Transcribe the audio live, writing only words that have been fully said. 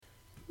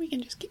We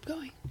can just keep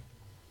going.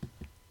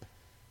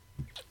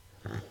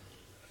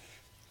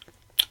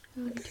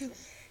 Me too.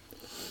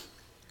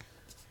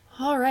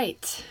 All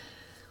right.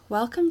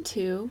 Welcome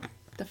to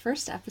the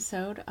first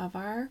episode of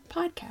our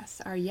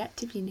podcast, our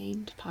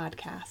yet-to-be-named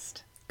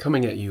podcast.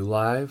 Coming at you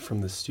live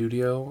from the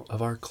studio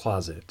of our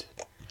closet.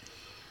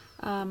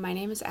 My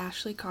name is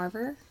Ashley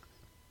Carver.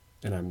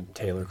 And I'm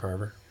Taylor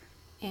Carver.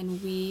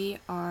 And we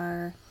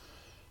are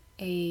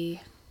a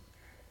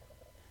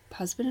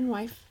husband and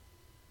wife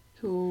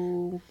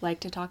who like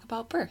to talk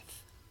about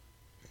birth.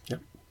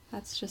 Yep.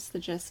 That's just the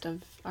gist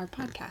of our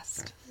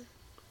podcast.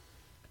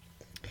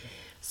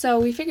 So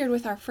we figured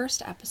with our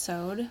first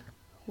episode,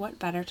 what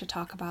better to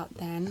talk about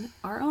than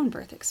our own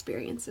birth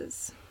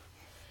experiences.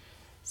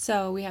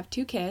 So we have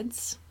 2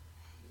 kids.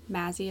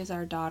 Mazzy is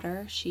our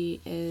daughter. She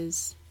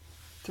is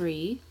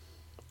 3.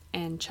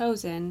 And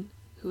Chosen,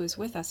 who is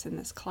with us in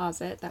this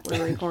closet that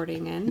we're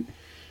recording in,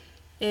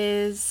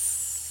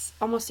 is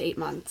almost 8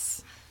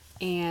 months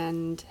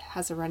and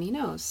has a runny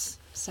nose.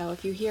 So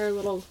if you hear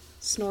little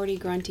snorty,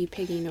 grunty,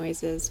 piggy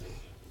noises,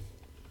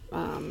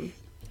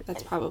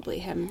 that's probably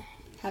him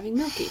having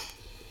Milky.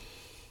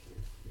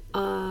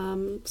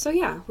 So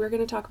yeah, we're going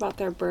to talk about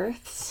their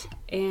births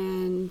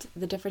and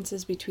the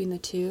differences between the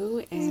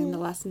two and the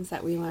lessons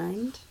that we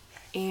learned.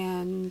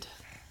 And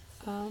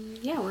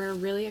yeah, we're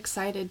really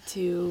excited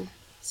to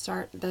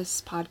start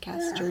this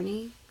podcast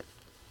journey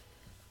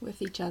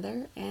with each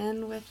other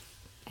and with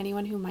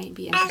anyone who might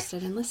be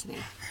interested in listening.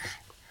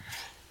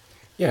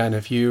 Yeah, and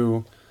if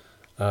you,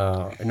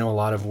 I know a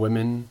lot of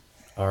women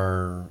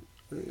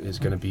is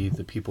going to be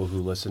the people who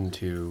listen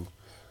to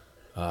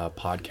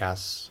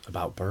podcasts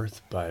about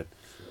birth, but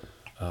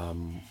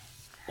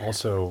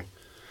also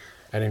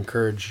I'd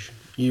encourage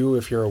you,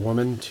 if you're a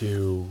woman,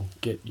 to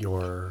get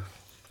your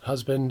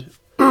husband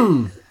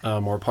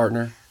or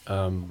partner,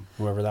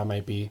 whoever that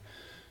might be,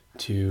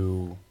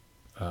 to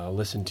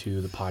listen to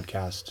the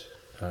podcast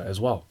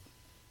as well.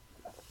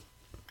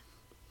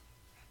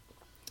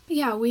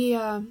 Yeah, we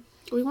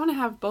want to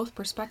have both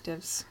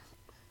perspectives.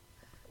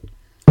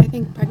 I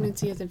think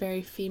pregnancy and birth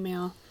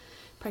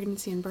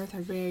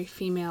are very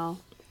female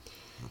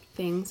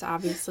things,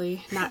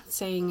 obviously. Not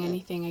saying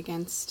anything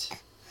against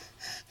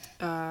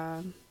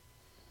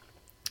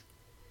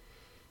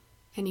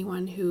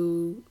anyone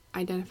who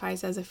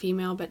identifies as a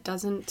female but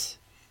doesn't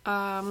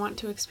want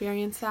to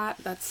experience that.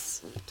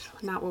 That's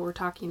not what we're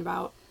talking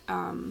about.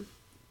 And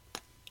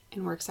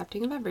we're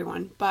accepting of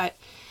everyone. But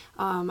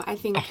I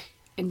think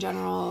in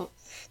general,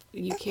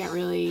 you can't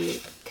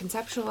really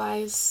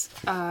conceptualize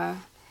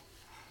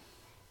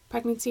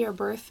pregnancy or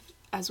birth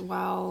as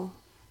well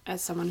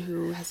as someone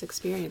who has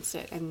experienced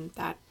it, and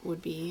that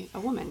would be a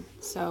woman.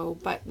 So,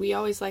 but we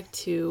always like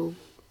to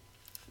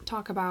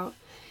talk about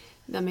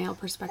the male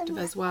perspective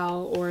as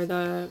well, or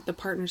the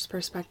partner's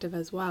perspective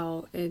as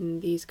well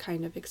in these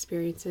kind of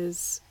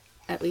experiences.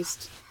 At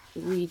least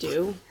we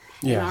do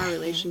in our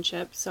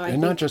relationship. So I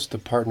think not just the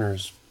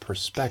partner's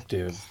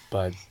perspective,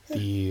 but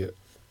the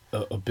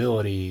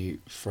ability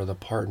for the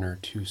partner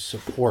to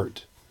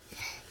support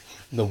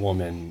the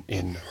woman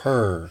in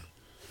her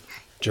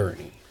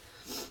journey.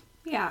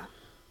 Yeah,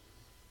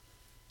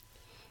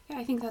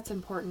 I think that's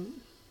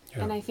important.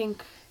 Yeah. And I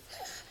think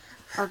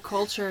our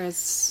culture is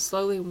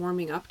slowly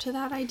warming up to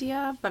that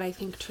idea, but I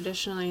think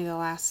traditionally the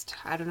last,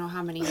 I don't know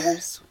how many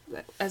years,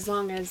 as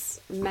long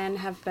as men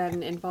have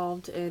been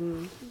involved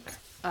in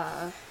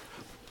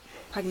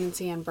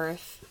pregnancy and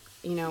birth,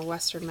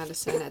 Western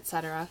medicine,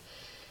 etc.,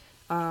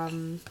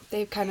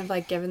 they've kind of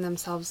like given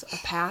themselves a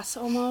pass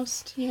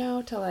almost,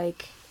 to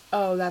like,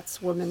 oh, that's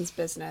women's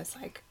business.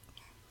 Like,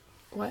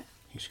 what?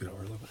 You should get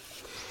over a little bit.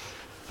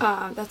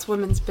 That's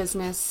women's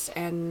business,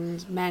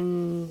 and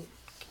men,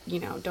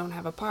 don't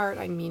have a part.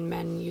 I mean,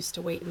 men used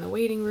to wait in the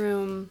waiting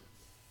room,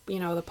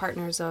 the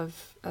partners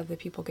of the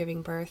people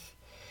giving birth.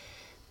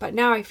 But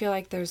now I feel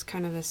like there's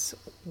kind of this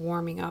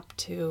warming up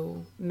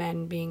to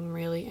men being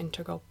really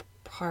integral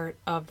part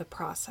of the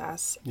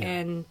process. Yeah,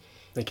 and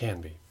they can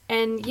be.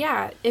 And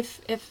yeah,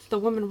 if the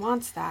woman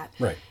wants that.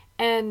 Right.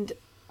 And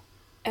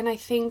I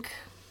think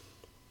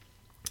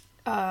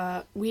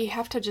we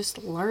have to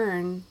just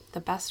learn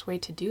the best way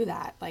to do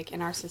that, like in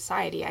our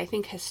society. I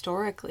think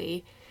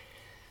historically,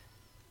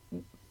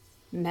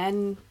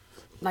 men,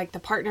 like the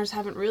partners,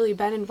 haven't really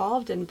been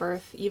involved in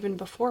birth even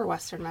before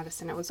Western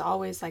medicine. It was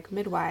always like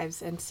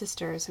midwives and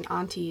sisters and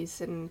aunties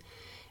and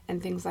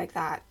things like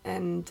that.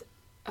 And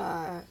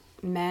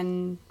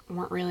men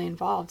weren't really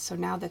involved. So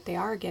now that they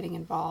are getting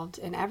involved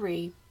in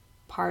every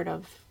part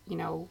of,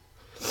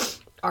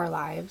 our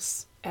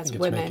lives as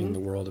women, it's making the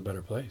world a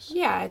better place.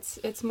 Yeah,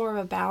 it's more of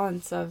a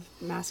balance of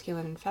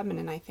masculine and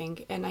feminine, I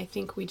think. And I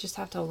think we just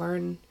have to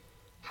learn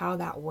how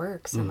that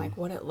works and like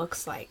what it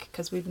looks like,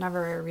 because we've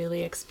never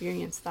really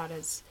experienced that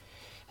as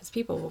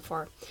people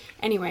before.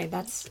 Anyway,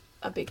 that's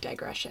a big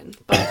digression.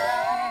 But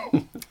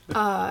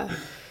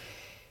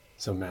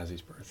So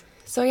Mazzy's birth.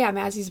 So yeah,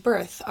 Mazzy's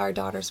birth, our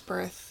daughter's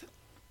birth.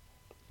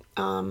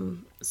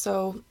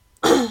 So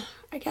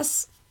I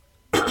guess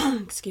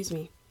excuse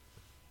me.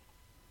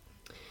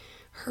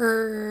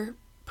 Her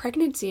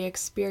pregnancy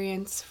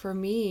experience for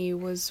me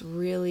was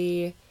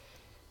really,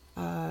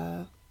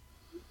 I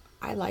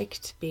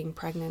liked being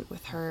pregnant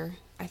with her.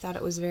 I thought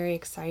it was very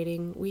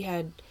exciting. We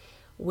had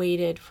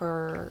waited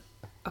for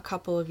a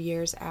couple of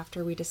years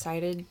after we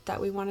decided that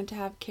we wanted to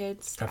have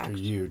kids. After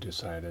you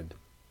decided.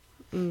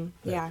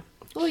 Yeah.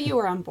 Well, you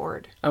were on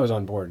board. I was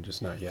on board,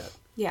 just not yet.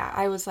 Yeah,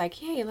 I was like,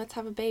 hey, let's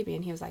have a baby.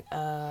 And he was like,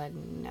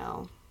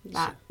 no,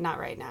 not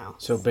right now.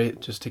 So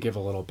just to give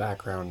a little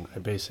background, I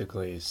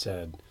basically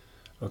said,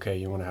 okay,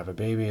 you want to have a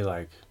baby,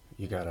 like,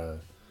 you got to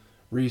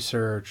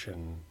research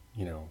and,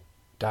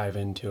 dive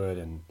into it.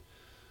 And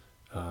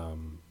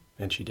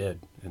she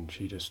did. And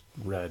she just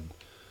read,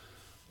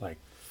 like,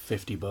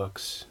 50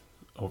 books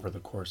over the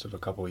course of a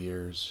couple of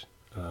years.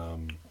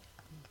 And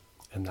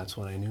that's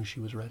when I knew she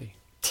was ready.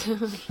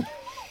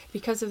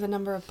 Because of the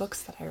number of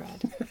books that I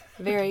read.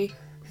 Very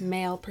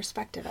male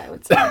perspective, I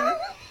would say.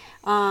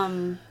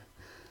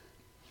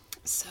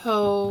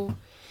 So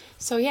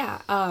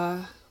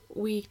yeah,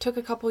 we took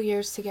a couple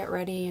years to get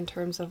ready in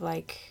terms of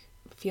like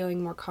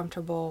feeling more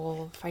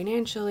comfortable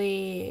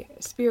financially,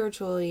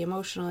 spiritually,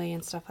 emotionally,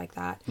 and stuff like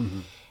that.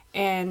 Mm-hmm.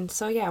 And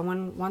so yeah,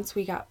 once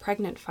we got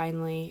pregnant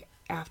finally,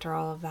 after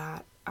all of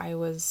that, I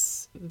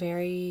was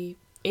very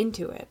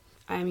into it.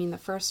 I mean, the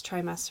first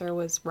trimester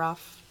was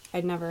rough.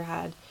 I'd never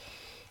had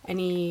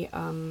any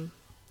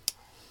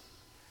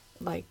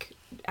like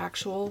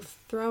actual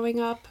throwing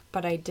up,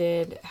 but I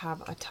did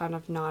have a ton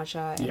of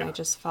nausea, and I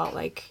just felt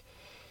like,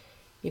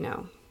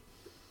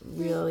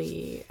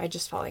 really, I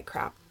just felt like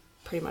crap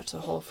pretty much the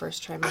whole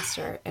first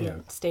trimester,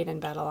 and stayed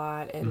in bed a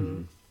lot,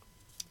 and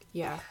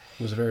it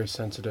was very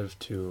sensitive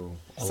to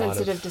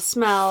to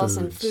smells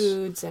and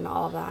foods and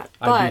all of that.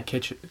 I'd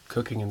be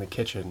cooking in the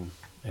kitchen,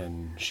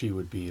 and she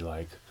would be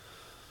like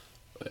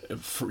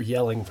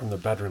yelling from the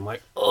bedroom,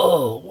 like,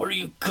 "Oh, what are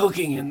you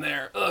cooking in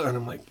there?" Ugh. And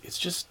I'm like, "It's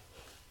just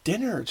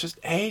dinner. It's just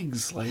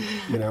eggs," like,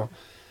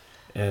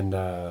 And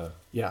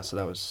so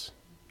that was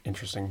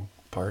interesting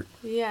part.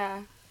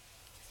 Yeah.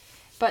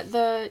 But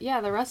the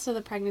rest of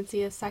the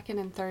pregnancy, the second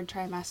and third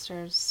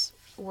trimesters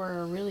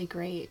were really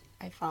great.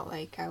 I felt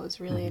like I was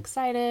really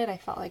excited. I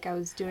felt like I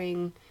was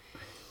doing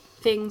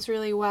things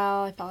really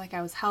well. I felt like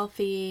I was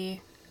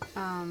healthy.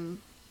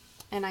 And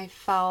I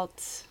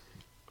felt,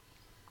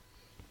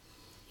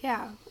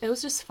 it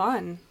was just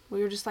fun.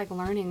 We were just like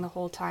learning the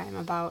whole time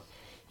about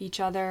each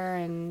other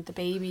and the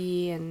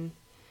baby, and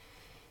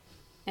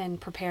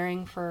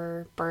preparing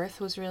for birth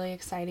was really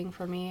exciting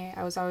for me.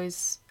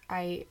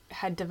 I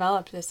had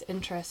developed this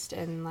interest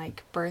in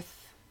like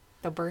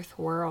the birth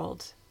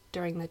world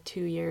during the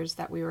 2 years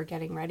that we were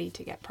getting ready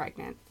to get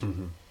pregnant.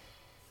 Mm-hmm.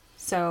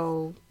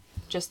 So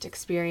just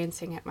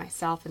experiencing it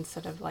myself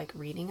instead of like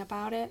reading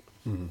about it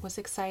was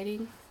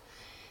exciting.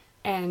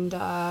 And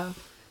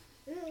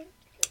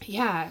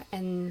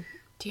and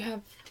do you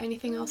have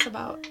anything else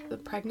about the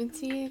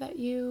pregnancy that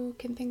you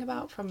can think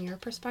about from your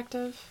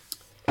perspective?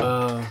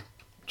 No,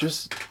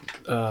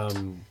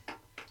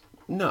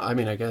 I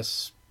mean, I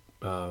guess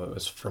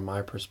as from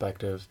my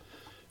perspective,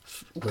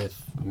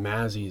 with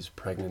Mazzie's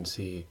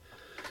pregnancy,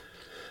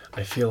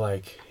 I feel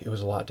like it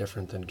was a lot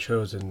different than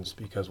Chosen's,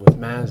 because with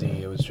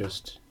Mazzie, it was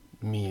just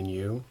me and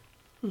you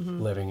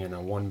living in a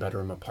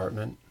 1-bedroom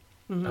apartment,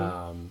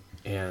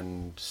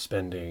 and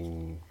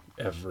spending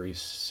every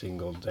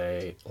single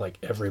day, like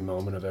every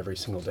moment of every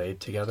single day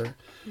together.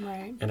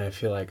 Right. And I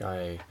feel like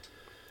I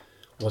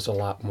was a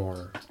lot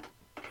more,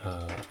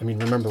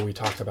 remember we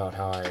talked about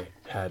how I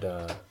had,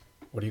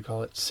 what do you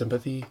call it?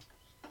 Sympathy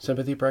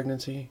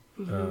pregnancy.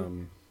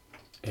 Mm-hmm.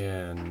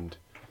 And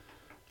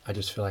I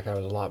just feel like I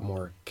was a lot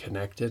more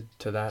connected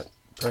to that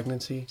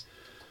pregnancy.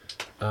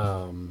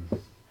 And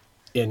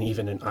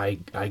I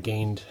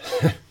gained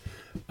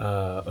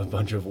a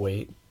bunch of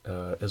weight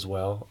as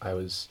well. I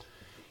was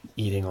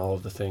eating all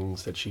of the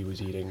things that she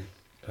was eating.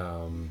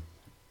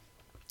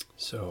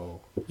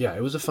 So yeah,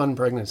 it was a fun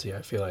pregnancy,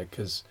 I feel like,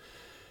 because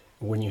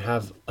when you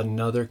have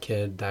another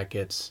kid, that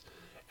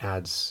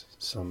adds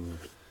some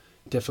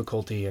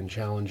difficulty and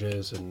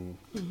challenges, and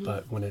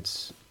but when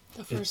it's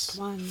the first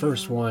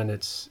one,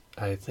 it's,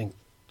 I think,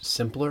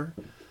 simpler,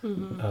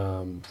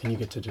 and you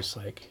get to just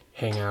like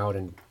hang out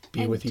and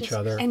be with each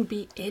other and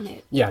be in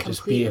it.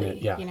 Just be in it.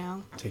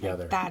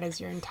 Together. Like that is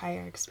your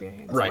entire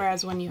experience. Right.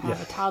 Whereas when you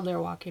have a toddler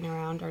walking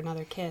around or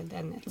another kid,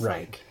 then it's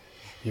like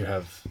you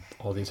have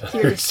all these other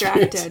you're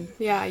distracted.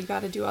 Yeah, you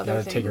got to do other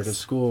things. You got to take her to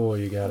school.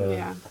 You got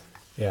to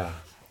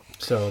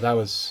So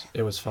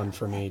it was fun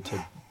for me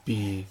to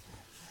be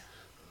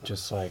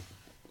just like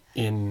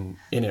in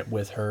it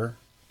with her.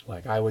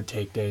 Like I would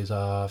take days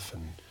off,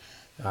 and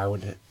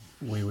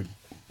we would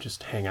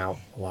just hang out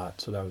a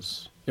lot. So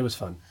it was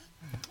fun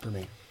for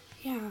me.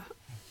 Yeah.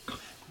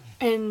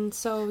 And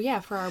so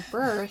for our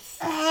birth,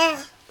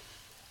 I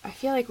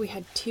feel like we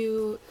had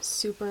two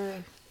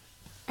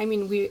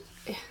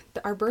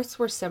our births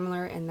were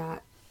similar in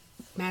that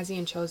Mazzie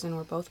and Chosen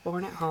were both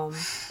born at home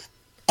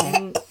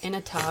in a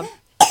tub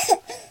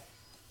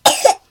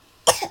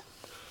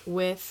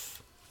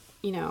with,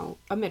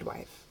 a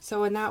midwife.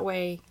 So in that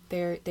way,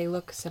 they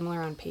look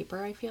similar on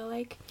paper, I feel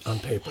like. On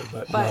paper,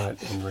 but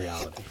not in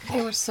reality.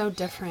 They were so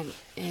different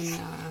in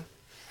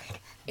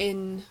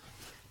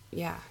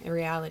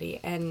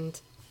reality.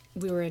 And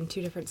we were in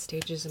two different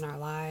stages in our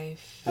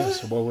life. Yeah,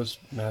 so what was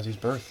Mazzie's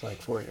birth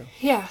like for you?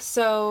 Yeah,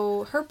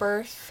 so her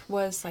birth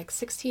was like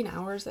 16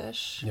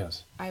 hours-ish.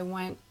 Yes.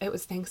 It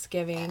was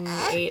Thanksgiving. We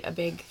ate a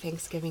big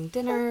Thanksgiving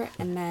dinner,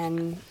 and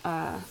then,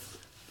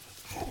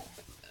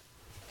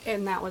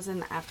 and that was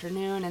in the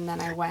afternoon, and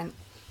then I went,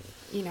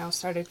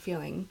 started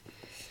feeling,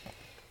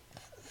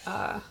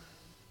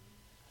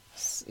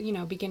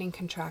 beginning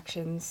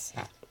contractions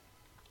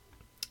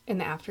in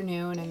the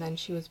afternoon, and then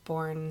she was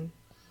born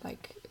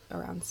like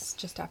around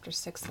just after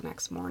 6 the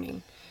next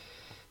morning.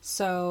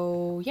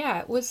 So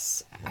yeah,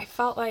 I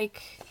felt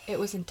like it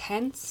was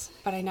intense,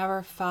 but I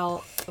never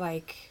felt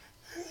like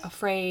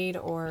afraid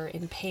or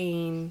in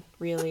pain,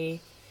 really.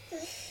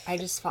 I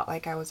just felt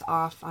like I was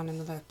off on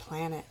another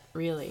planet,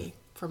 really,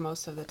 for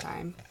most of the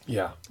time.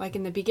 Yeah. Like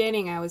in the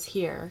beginning, I was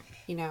here,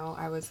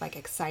 I was like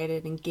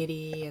excited and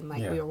giddy, and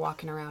like Yeah. we were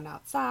walking around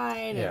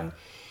outside, Yeah. and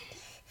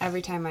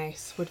every time I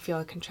would feel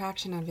a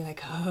contraction, I'd be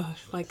like, oh,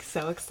 like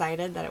so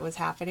excited that it was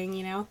happening,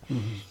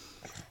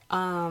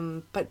 Mm-hmm.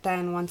 But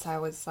then once I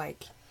was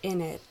like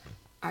in it,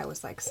 I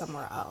was like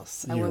somewhere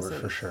else. I You were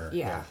wasn't, for sure.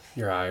 Yeah.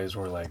 Your eyes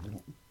were like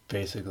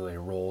basically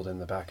rolled in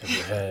the back of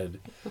your head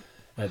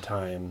at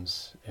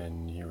times,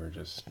 and you were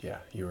just,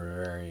 you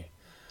were very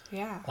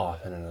Yeah.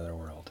 off in another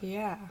world.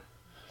 Yeah.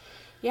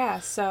 Yeah,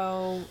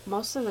 so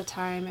most of the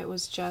time it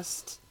was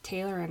just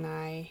Taylor and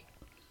I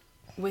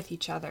with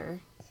each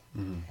other.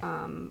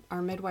 Mm-hmm.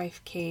 Our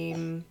midwife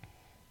came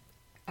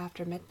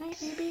after midnight,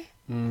 maybe?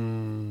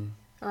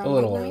 A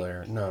little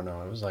earlier. No,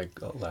 it was like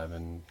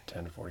 11,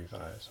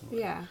 10:45. Something.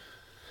 Yeah.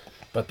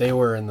 But they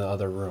were in the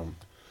other room.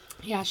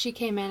 Yeah, she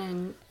came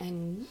in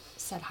and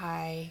said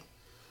hi,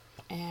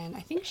 and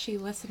I think she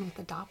listened with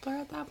the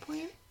Doppler at that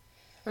point.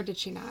 Or did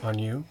she not? On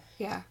you?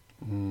 Yeah.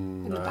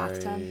 In the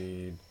bathtub?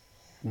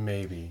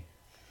 Maybe.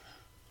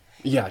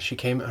 Yeah,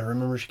 I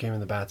remember she came in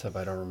the bathtub.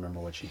 I don't remember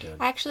what she did.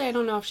 Actually, I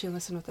don't know if she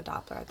listened with the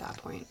Doppler at that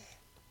point.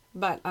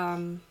 But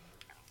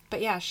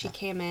yeah, she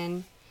came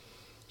in,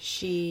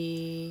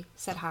 she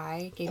said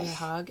hi, gave me a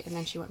hug, and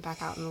then she went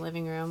back out in the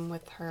living room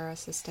with her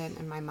assistant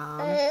and my mom.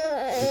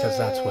 Because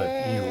that's what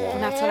you wanted.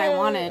 And that's what I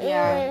wanted,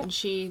 yeah. And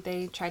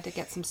they tried to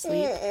get some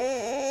sleep.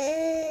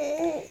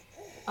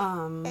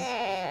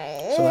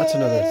 So that's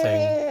another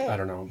thing, I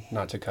don't know,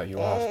 not to cut you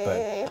off,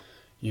 but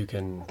you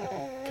can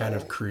kind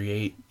of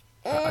create,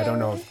 I don't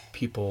know if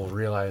people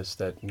realize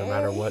that no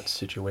matter what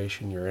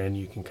situation you're in,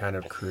 you can kind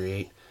of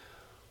create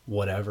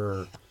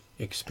whatever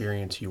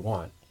experience you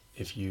want.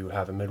 If you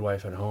have a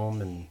midwife at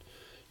home, and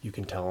you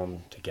can tell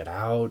them to get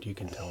out, you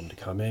can tell them to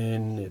come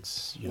in,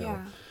 it's, you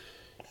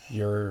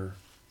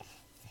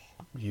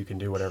can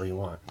do whatever you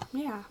want.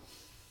 Yeah.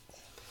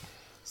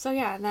 So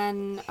yeah,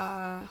 then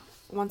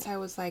once I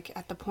was like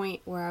at the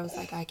point where I was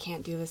like, I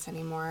can't do this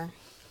anymore,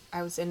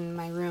 I was in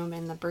my room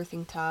in the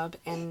birthing tub,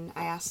 and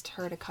I asked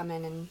her to come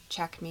in and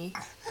check me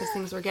because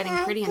things were getting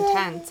pretty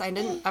intense. I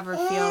didn't ever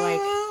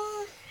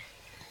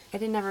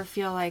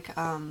feel like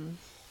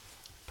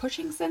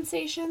pushing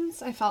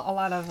sensations. I felt a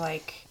lot of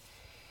like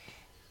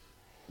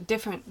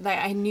different, like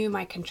I knew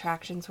my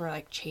contractions were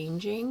like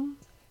changing,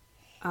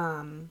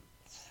 but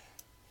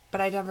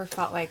I never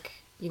felt like,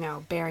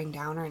 bearing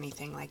down or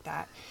anything like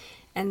that.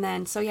 And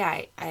then, so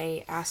yeah,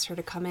 I asked her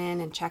to come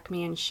in and check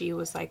me, and she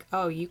was like,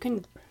 oh, you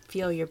can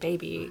feel your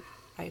baby.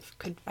 I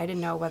didn't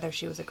know whether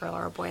she was a girl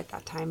or a boy at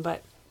that time,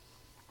 but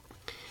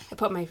I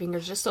put my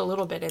fingers just a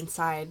little bit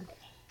inside,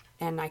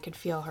 and I could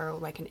feel her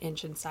like an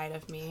inch inside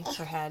of me,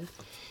 her head.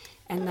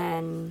 And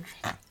then,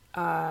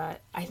 I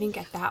think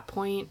at that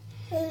point,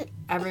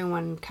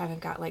 everyone kind of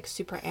got like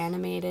super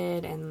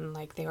animated, and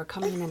like they were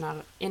coming in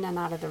and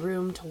out of the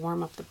room to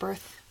warm up the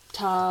birth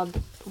tub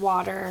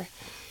water.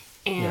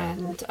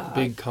 And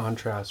big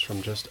contrast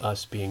from just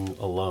us being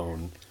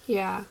alone.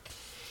 Yeah.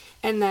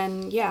 And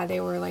then they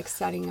were like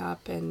setting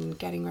up and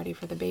getting ready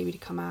for the baby to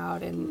come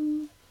out,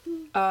 and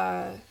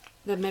the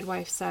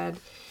midwife said,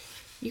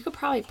 you could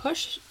probably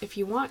push if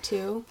you want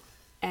to.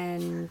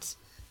 And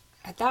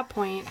at that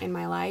point in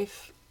my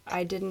life,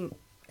 I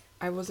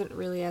wasn't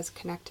really as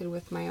connected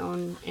with my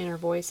own inner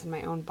voice and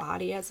my own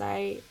body as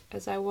I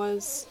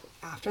was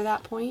after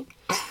that point.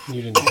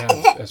 You didn't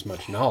have as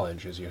much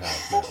knowledge as you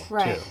have now,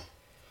 right. too.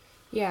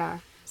 Yeah.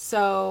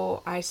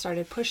 So I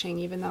started pushing,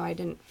 even though I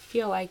didn't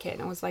feel like it.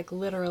 And it was like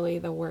literally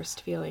the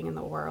worst feeling in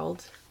the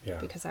world. Yeah.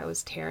 Because I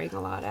was tearing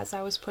a lot as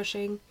I was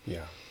pushing.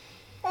 Yeah.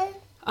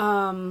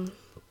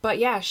 But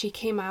yeah, she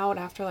came out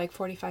after like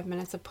 45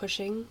 minutes of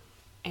pushing.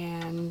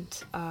 And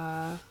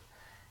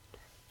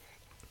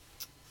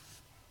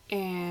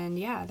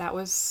yeah, that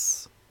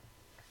was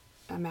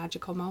a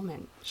magical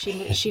moment.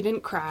 She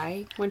didn't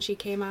cry when she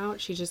came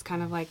out. She just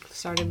kind of like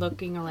started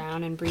looking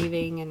around and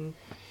breathing and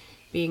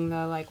being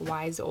the like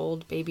wise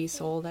old baby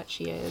soul that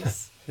she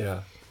is.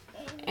 Yeah.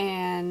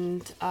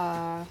 And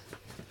yeah,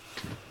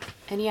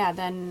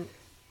 then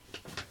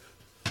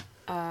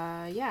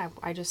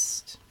I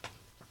just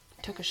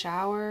took a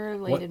shower,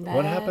 laid in bed.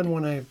 What happened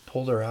when I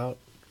pulled her out?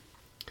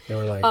 They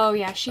were like, oh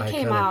yeah, she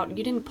came out.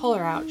 You didn't pull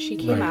her out. She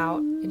came out,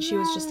 and she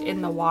was just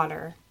in the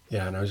water.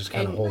 Yeah, and I was just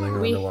kind of holding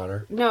her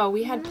underwater. No,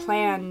 we had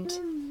planned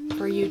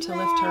for you to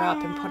lift her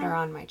up and put her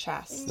on my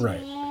chest.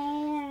 Right.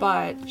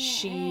 But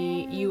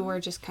you were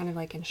just kind of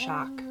like in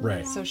shock.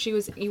 Right. So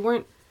you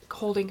weren't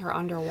holding her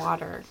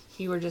underwater.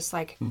 You were just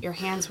like, your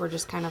hands were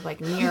just kind of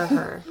like near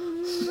her.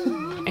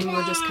 And you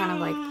were just kind of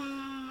like,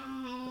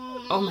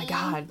 oh my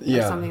God,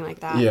 or something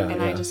like that. Yeah,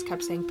 and I just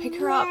kept saying, pick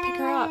her up, pick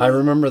her up. I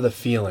remember the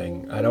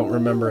feeling. I don't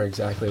remember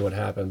exactly what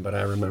happened, but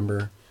I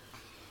remember,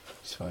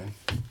 it's fine.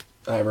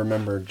 I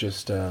remember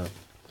just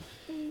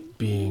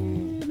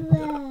being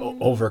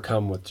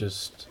overcome with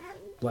just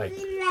like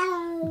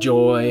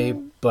joy,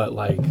 but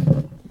like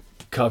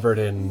covered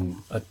in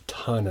a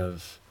ton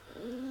of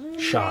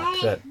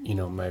shock that, you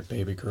know, my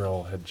baby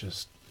girl had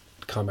just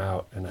come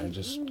out, and I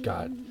just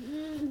got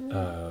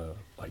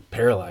like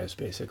paralyzed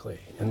basically.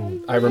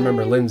 And I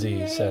remember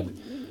Lindsay said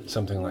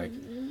something like,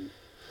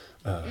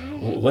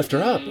 lift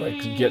her up,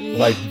 like get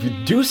like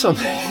do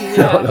something. You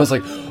know? And I was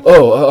like,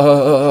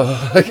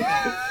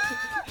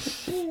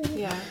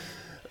 yeah.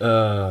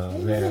 Oh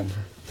man.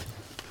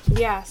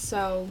 Yeah,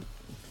 so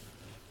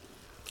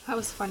that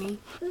was funny.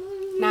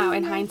 Now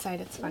in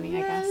hindsight it's funny,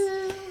 I guess.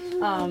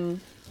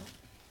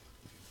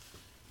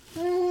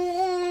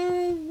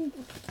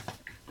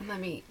 Let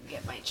me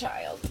get my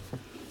child.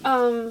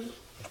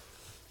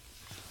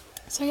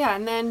 So yeah,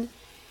 and then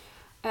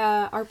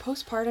our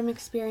postpartum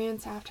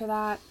experience after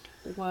that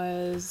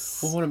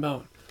was... Well, what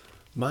about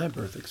my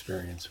birth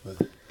experience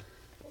with...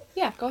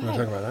 Yeah, go ahead. Want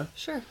to talk about that?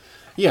 Sure.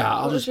 Yeah,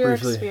 I'll what just was your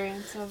briefly...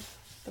 experience of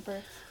the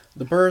birth?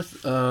 The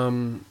birth,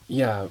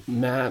 yeah,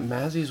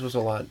 Mazzy's was a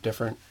lot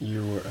different.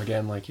 You were,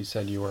 again, like you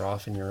said, you were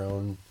off in your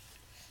own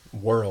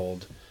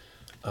world.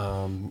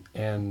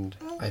 And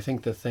I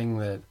think the thing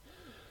that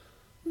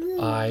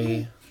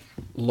I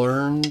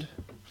learned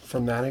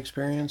from that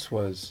experience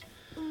was,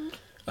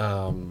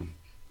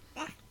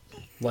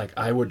 like,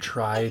 I would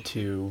try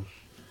to,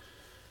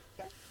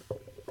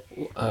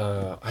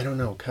 I don't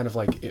know, kind of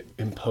like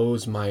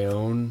impose my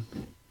own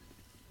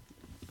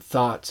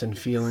thoughts and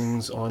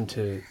feelings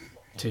onto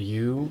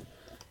you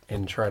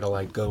and try to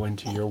like go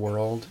into your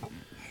world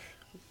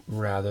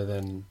rather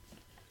than,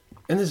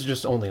 and this is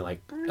just only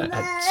like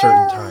at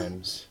certain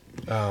times,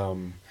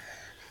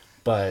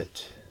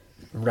 but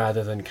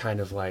rather than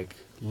kind of like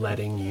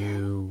letting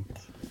you,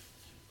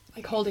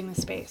 like holding the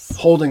space,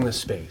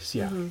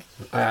 yeah. Mm-hmm.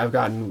 I've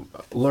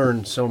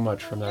learned so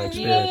much from that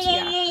experience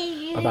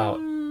about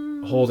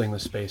holding the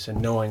space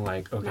and knowing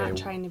like, okay, not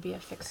trying to be a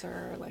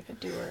fixer or like a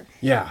doer.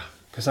 Yeah,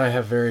 because I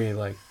have very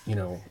like, you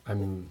know,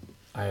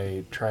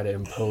 I try to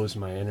impose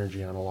my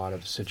energy on a lot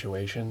of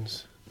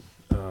situations.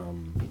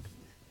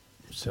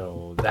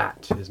 So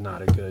that is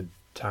not a good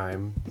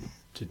time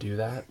to do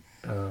that.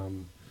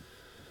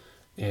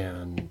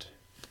 And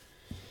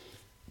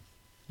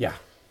yeah,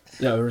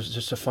 there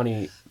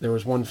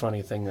was one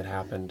funny thing that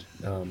happened.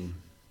 The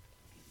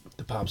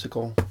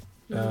popsicle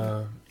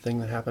thing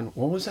that happened.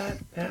 What was that?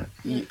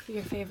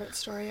 Your favorite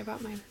story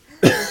about my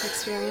birth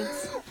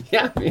experience?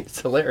 Yeah, I mean,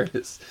 it's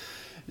hilarious.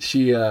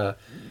 She, I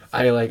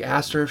like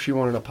asked her if she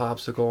wanted a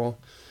popsicle,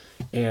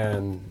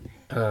 and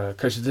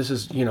because this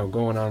is, you know,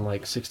 going on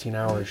like 16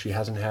 hours, she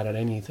hasn't had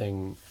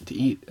anything to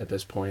eat at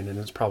this point, and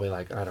it's probably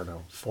like, I don't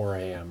know, 4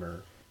 a.m.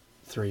 or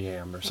 3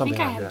 a.m. or something like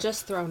that. I think I had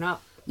just thrown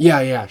up.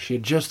 Yeah, she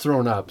had just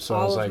thrown up, so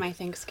I was like... All of my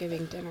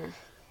Thanksgiving dinner.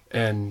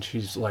 And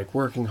she's like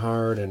working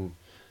hard, and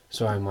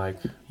so I'm like,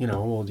 you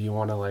know, well, do you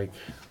want to like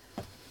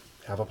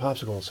have a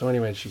popsicle? So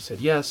anyway, she said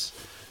yes,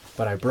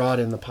 but I brought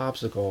in the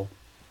popsicle.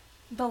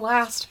 The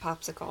last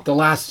popsicle. The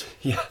last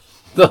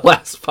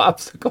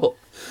popsicle.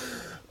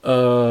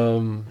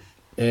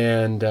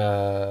 And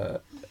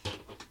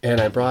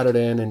I brought it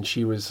in, and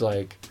she was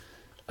like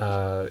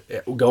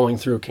going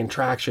through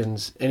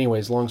contractions.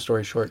 Anyways, long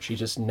story short, she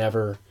just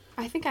never...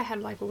 I think I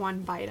had like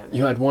one bite of it.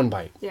 You had one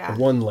bite. Yeah.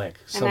 One lick.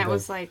 Something. And that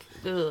was like,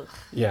 ugh.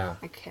 Yeah.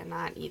 I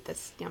cannot eat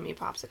this yummy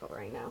popsicle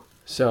right now.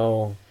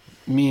 So,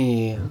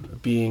 me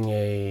being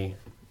a,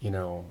 you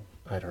know,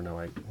 I don't know,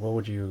 what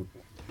would you...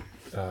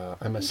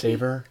 I'm a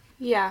saver.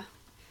 Yeah.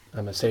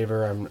 I'm a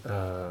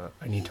saver.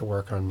 I need to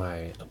work on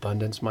my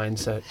abundance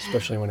mindset,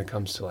 especially when it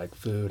comes to like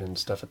food and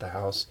stuff at the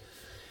house.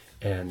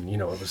 And, you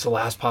know, it was the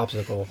last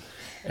popsicle.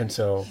 And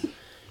so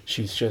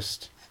she's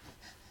just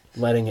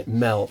letting it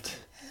melt.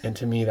 And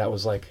to me, that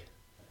was like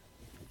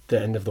the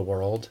end of the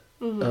world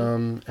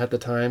at the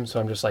time. So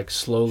I'm just like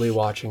slowly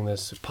watching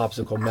this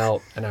popsicle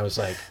melt. And I was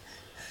like,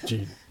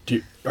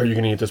 are you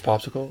going to eat this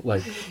popsicle?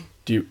 Like,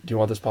 do you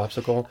want this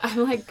popsicle?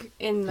 I'm like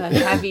in the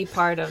heavy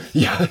part of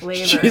labor.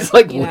 She's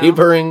like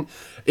laboring.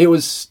 It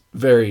was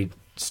very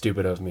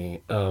stupid of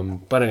me.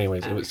 But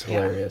anyways, it was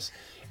hilarious.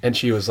 And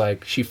she was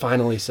like, she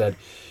finally said,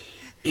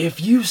 if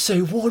you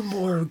say one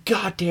more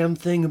goddamn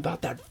thing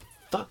about that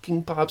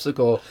fucking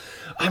popsicle,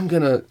 I'm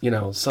gonna, you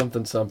know,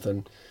 something.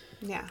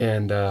 Yeah.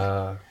 And,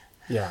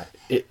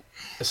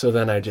 so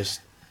then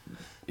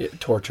it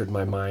tortured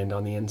my mind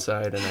on the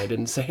inside, and I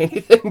didn't say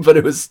anything, but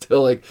it was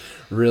still like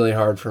really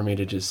hard for me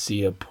to just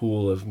see a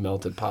pool of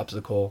melted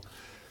popsicle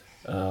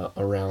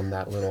around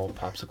that little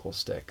popsicle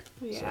stick.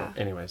 Yeah. So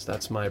anyways,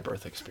 that's my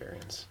birth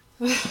experience.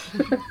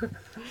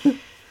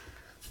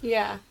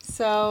 Yeah.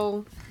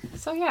 So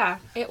yeah,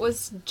 it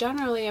was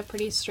generally a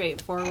pretty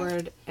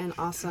straightforward and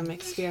awesome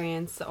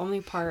experience. The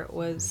only part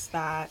was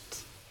that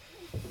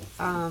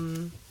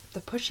the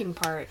pushing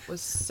part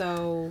was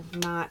so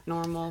not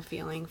normal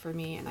feeling for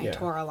me, and I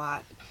tore a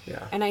lot.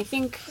 Yeah. And I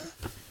think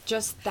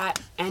just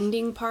that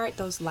ending part,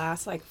 those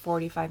last like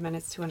 45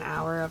 minutes to an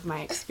hour of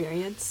my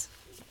experience,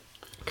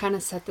 kind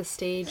of set the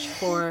stage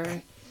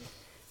for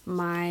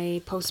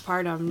my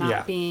postpartum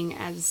not being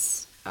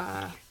as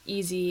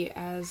easy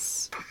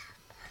as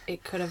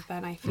it could have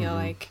been. I feel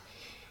like,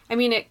 I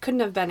mean, it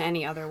couldn't have been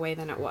any other way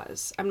than it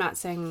was. I'm not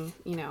saying,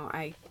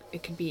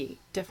 it could be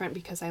different,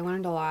 because I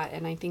learned a lot,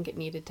 and I think it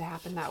needed to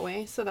happen that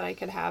way so that I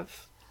could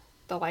have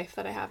the life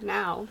that I have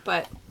now,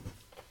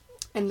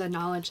 and the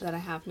knowledge that I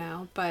have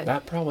now. But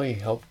that probably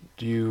helped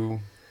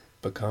you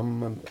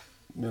become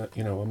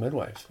a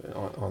midwife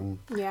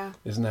yeah.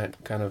 Isn't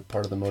that kind of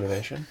part of the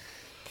motivation?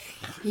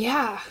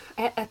 Yeah.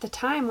 At the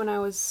time when I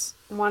was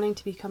wanting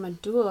to become a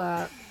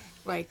doula,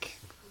 like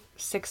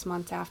 6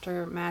 months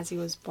after Mazzy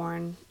was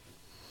born,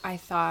 I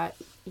thought,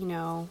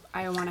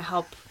 I want to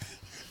help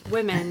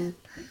women.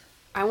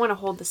 I want to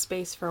hold the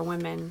space for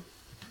women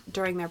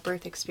during their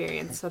birth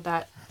experience so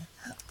that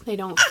they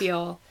don't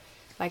feel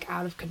like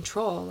out of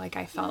control like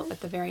I felt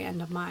at the very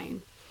end of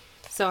mine.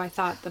 So I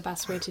thought the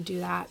best way to do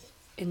that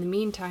in the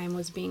meantime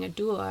was being a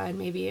doula, and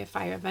maybe if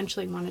I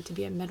eventually wanted to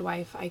be a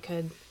midwife, I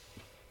could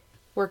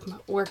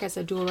work as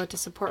a doula to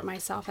support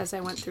myself as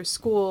I went through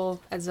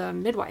school as a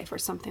midwife or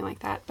something like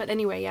that. But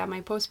anyway, yeah,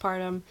 my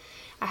postpartum,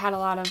 I had a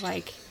lot of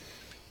like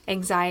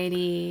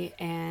anxiety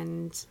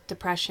and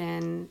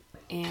depression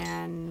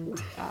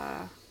and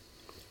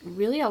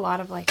really a lot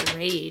of like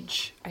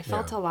rage. I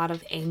felt a lot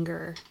of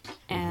anger,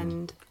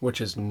 and which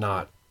is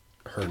not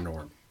her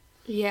norm.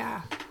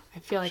 Yeah, I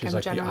feel like She's I'm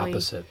like generally the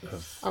opposite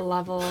of a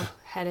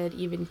level-headed,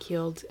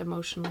 even-keeled,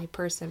 emotionally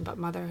person, but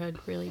motherhood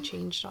really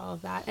changed all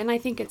of that. And I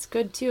think it's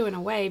good too in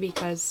a way,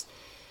 because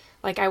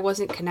like I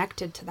wasn't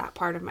connected to that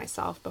part of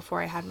myself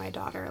before I had my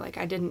daughter. Like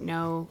I didn't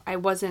know, I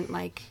wasn't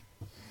like,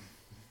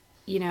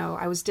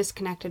 I was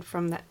disconnected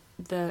from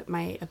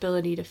my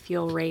ability to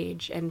feel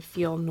rage and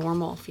feel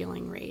normal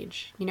feeling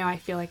rage. I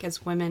feel like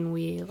as women,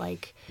 we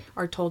like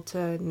are told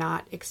to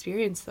not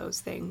experience those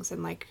things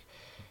and like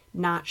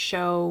not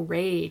show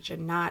rage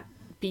and not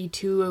be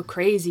too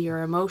crazy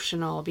or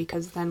emotional,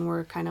 because then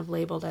we're kind of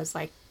labeled as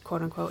like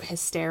quote unquote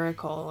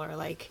hysterical or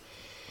like,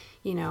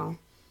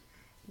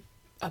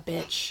 a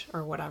bitch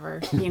or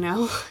whatever,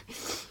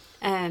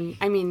 And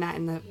I mean that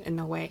in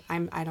the way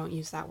I don't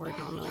use that word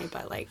normally,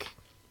 but like,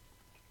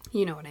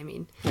 you know what I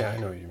mean? Yeah, I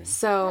know what you mean.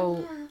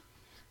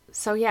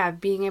 So yeah,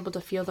 being able to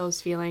feel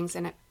those feelings,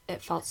 and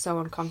it felt so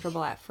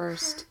uncomfortable at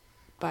first,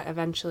 but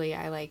eventually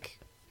I like,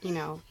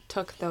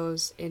 took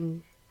those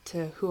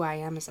into who I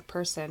am as a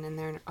person, and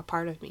they're a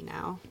part of me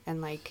now.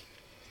 And like,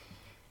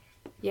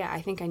 yeah,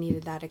 I think I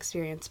needed that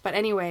experience. But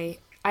anyway,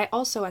 I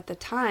also at the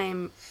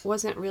time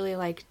wasn't really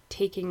like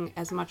taking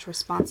as much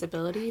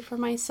responsibility for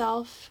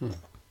myself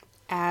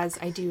as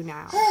I do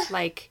now.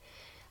 Like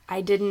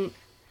I didn't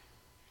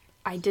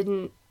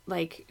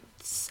like,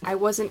 I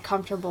wasn't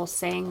comfortable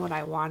saying what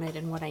I wanted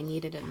and what I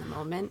needed in the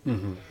moment.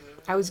 Mm-hmm.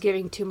 I was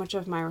giving too much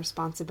of my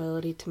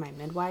responsibility to my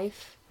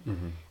midwife.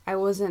 Mm-hmm. I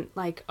wasn't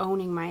like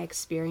owning my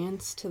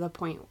experience to the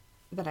point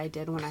that I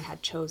did when I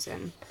had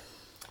chosen.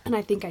 And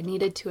I think I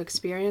needed to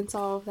experience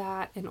all of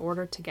that in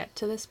order to get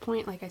to this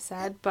point, like I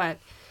said. But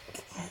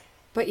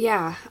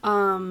yeah,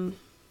 So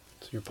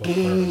your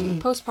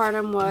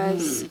postpartum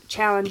was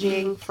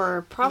challenging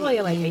for probably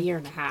like a year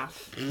and a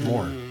half.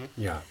 More,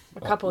 yeah. A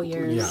couple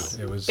years.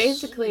 Yeah, it was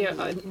basically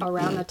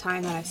around the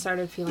time that I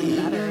started feeling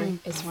better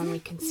is when we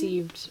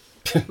conceived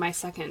my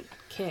second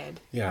kid.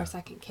 Yeah. Our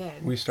second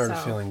kid. We started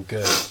feeling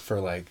good for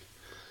like,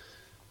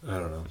 I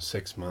don't know,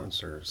 6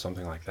 months or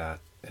something like that.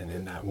 And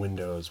in that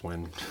window is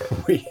when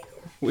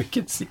we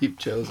conceived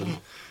Chosen.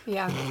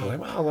 Yeah. We're like,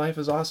 wow, life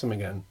is awesome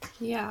again.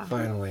 Yeah.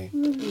 Finally.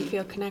 We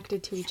feel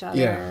connected to each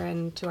other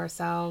and to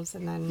ourselves.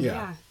 And then,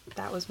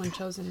 that was when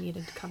Chosen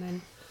needed to come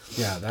in.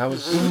 Yeah, that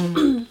was...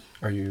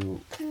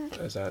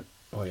 Is that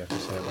all you have to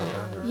say about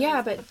that? Or?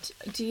 Yeah, but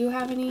do you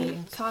have any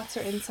thoughts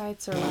or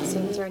insights or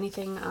lessons or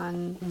anything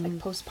on like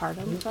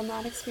postpartum from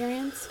that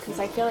experience? Because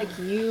I feel like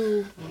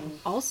you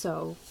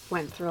also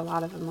went through a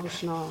lot of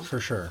emotional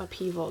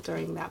upheaval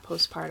during that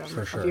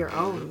postpartum of your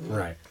own.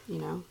 Right.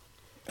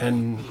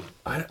 And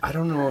I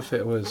don't know if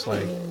it was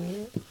like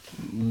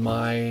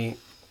my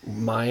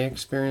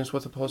experience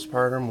with the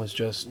postpartum was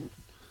just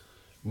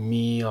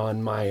me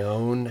on my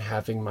own,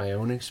 having my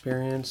own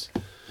experience,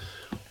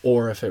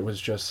 or if it was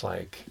just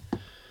like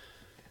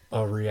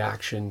a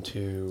reaction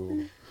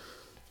to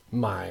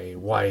my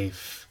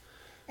wife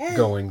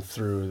going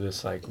through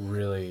this like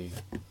really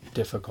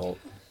difficult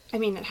I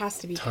mean, it has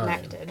to be time.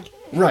 connected.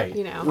 Right.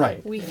 You know,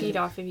 Right. we feed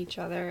off of each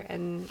other,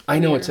 and I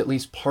know it's at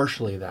least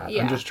partially that.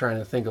 Yeah. I'm just trying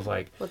to think of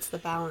like, what's the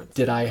balance?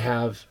 did I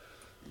have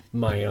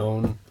my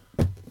own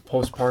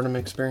postpartum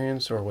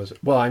experience, or was it?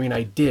 Well, I mean,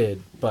 I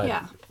did, but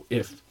Yeah.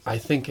 I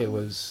think it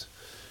was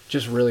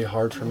just really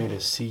hard for me to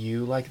see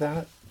you like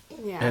that,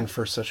 Yeah. and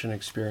for such an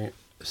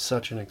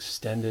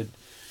extended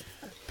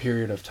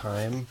period of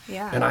time.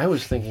 Yeah. And I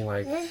was thinking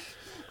like,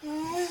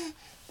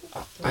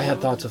 I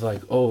had thoughts of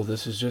like, oh,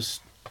 this is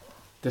just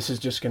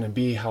going to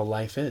be how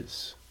life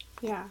is.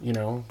 Yeah. You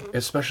know,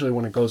 especially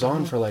when it goes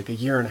on for like a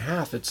year and a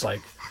half. It's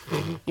like,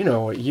 you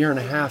know, a year and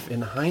a half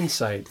in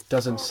hindsight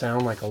doesn't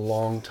sound like a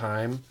long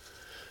time,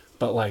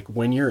 but like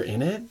when you're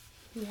in it,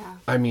 Yeah.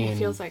 I mean, it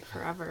feels like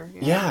forever.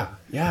 yeah.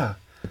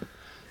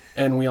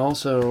 And we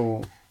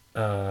also,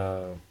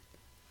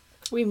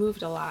 We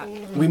moved a lot.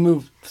 we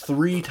moved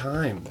 3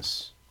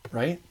 times,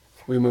 right?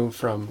 We moved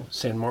from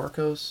San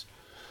Marcos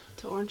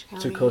To Orange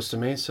County. to Costa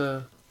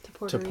Mesa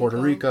to to Puerto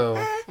Rico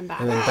And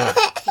back. and then back.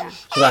 Yeah.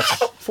 So that's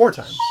 4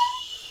 times.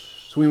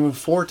 So we moved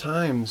 4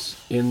 times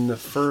in the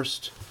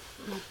first,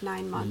 Like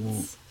 9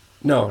 months.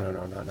 no,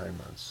 not 9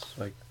 months,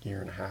 like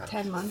year and a half.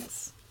 10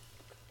 months.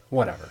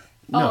 Whatever.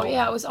 No. Oh,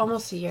 yeah, it was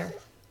almost a year.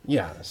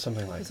 Yeah,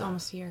 something It like was that.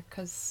 almost a year,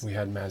 because... We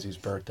had Mazzy's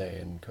birthday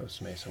in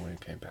Costa Mesa when we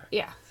came back.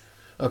 Yeah.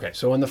 Okay,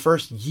 so in the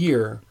first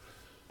year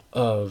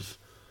of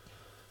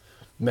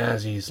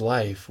Mazzy's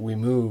life, we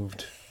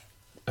moved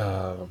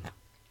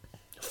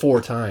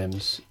 4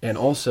 times, and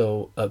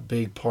also a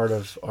big part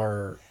of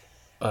our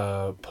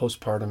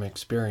postpartum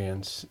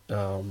experience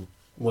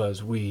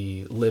was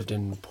we lived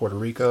in Puerto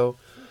Rico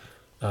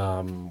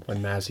when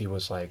Mazzy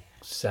was like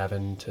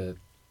 7 to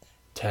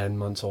 10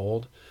 months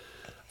old.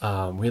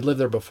 We had lived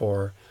there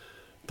before,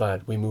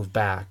 but we moved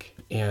back,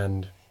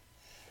 and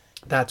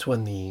that's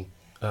when the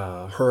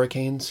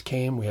hurricanes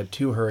came. We had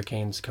 2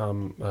 hurricanes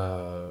come,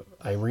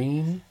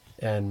 Irene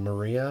and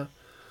Maria.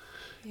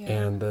 Yeah.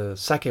 And the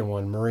second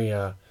one,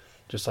 Maria,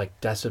 just like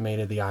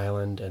decimated the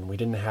island, and we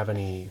didn't have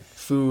any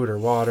food or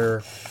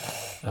water.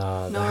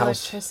 No The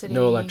house, electricity.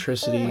 no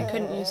electricity. We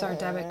couldn't use our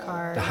debit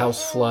card. The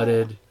house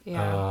flooded.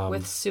 Yeah,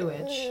 with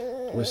sewage.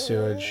 With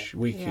sewage.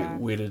 Yeah.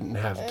 We didn't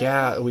have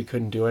gas. We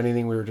couldn't do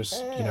anything. We were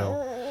just, you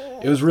know,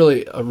 it was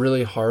really a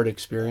really hard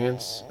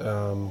experience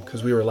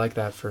because we were like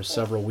that for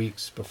several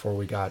weeks before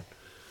we got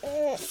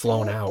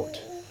flown out.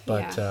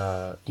 But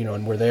you know,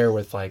 and we're there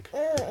with like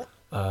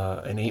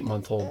an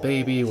 8-month-old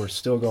baby. We're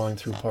still going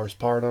through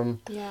postpartum.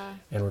 Yeah.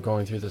 And we're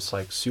going through this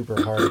like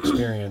super hard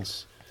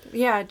experience.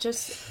 Yeah,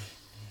 just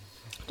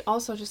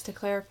to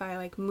clarify,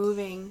 like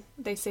moving,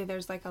 they say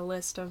there's like a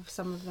list of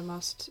some of the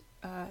most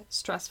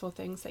stressful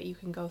things that you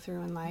can go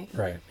through in life.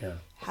 Right. Yeah.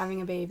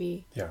 Having a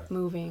baby. Yeah.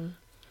 Moving.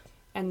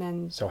 And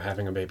then So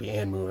having a baby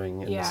and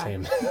moving in the Yeah.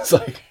 same. It's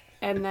like.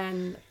 and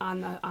then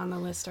on the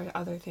list are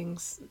other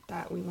things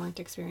that we weren't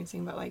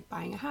experiencing, but like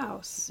buying a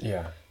house,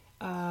 Yeah.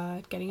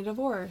 getting a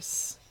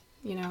divorce,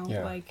 you know,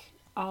 Yeah. like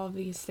all of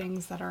these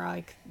things that are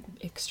like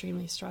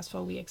extremely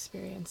stressful. We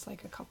experienced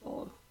like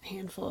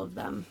handful of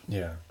them.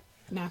 Yeah.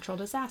 Natural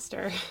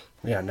disaster.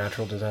 Yeah.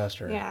 Natural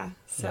disaster. Yeah.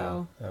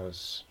 So Yeah, that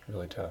was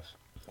really tough.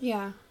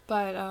 yeah,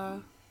 but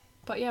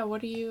yeah,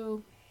 what are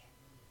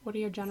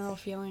your general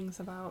feelings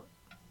about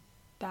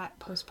that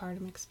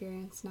postpartum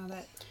experience now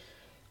that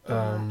you're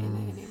not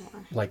in it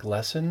anymore? Like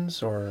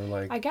lessons or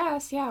like. I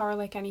guess, yeah, or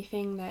like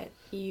anything that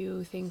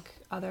you think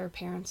other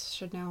parents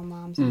should know,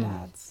 moms and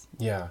dads.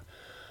 Yeah.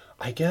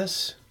 I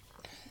guess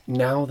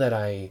now that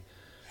I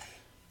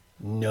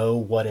know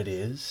what it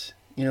is,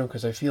 you know,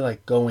 because I feel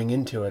like going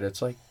into it,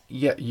 it's like,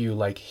 yeah, you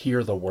like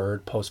hear the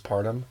word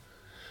postpartum,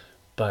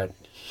 but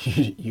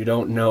you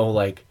don't know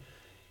like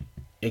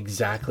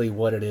exactly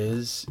what it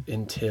is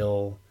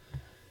until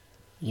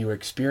you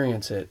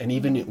experience it. And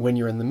even when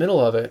you're in the middle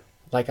of it,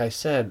 like I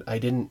said,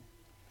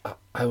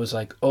 I was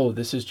like, oh,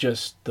 this is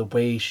just the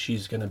way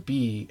she's going to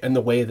be and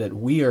the way that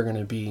we are going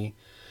to be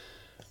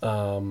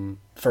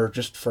for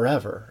just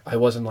forever. I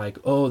wasn't like,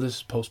 oh, this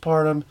is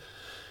postpartum.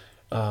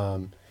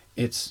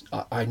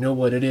 I know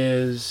what it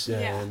is,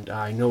 and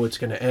I know it's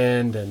going to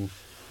end. And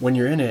when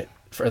you're in it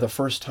for the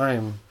first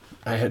time,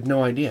 I had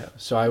no idea.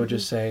 So I would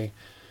just say,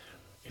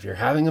 if you're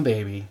having a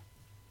baby,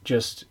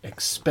 just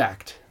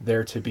expect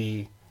there to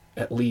be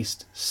at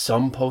least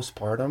some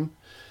postpartum.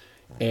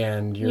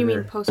 And You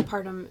mean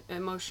postpartum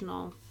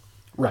emotional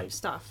right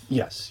stuff?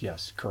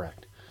 Yes,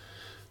 correct.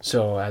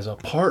 So as a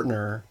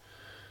partner,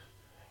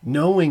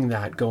 knowing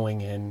that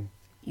going in,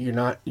 you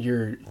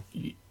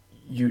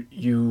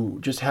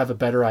just have a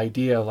better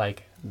idea,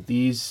 like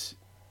the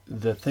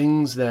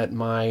things that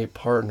my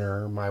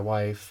partner, my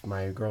wife,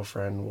 my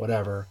girlfriend,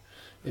 whatever,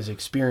 is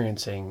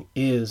experiencing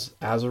is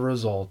as a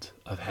result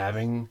of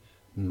having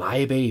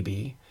my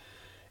baby.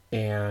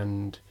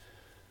 And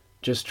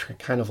just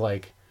kind of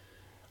like,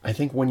 I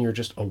think when you're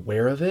just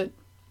aware of it,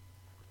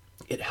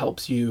 it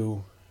helps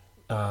you,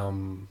 I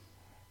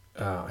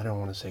don't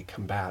want to say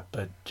combat,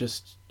 but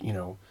just, you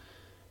know,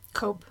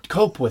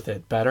 cope with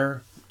it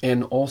better.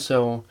 And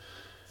also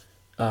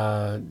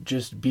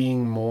just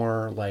being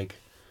more like,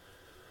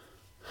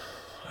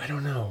 I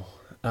don't know,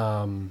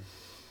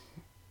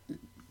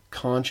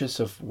 conscious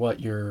of what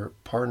your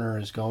partner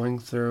is going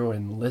through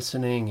and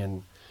listening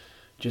and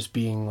just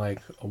being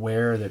like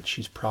aware that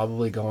she's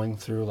probably going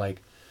through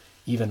like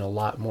even a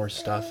lot more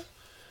stuff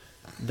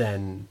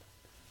than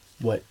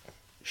what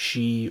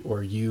she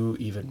or you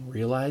even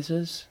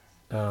realizes,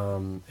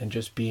 and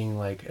just being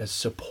like as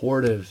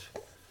supportive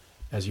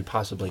as you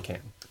possibly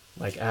can,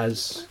 like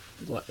as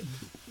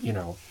you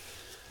know,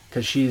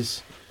 because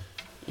she's,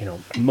 you know,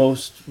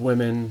 most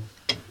women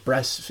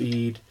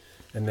breastfeed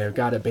and they've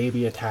got a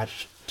baby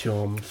attached to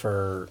them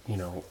for, you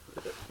know,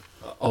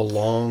 a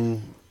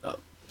long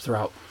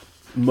throughout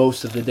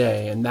most of the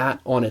day, and that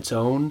on its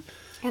own,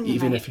 And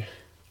even night. if you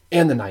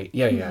and the night,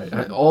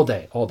 yeah, all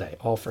day, all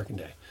freaking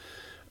day,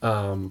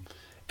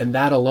 and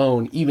that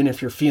alone, even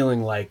if you're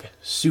feeling like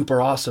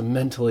super awesome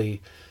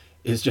mentally,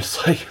 is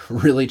just like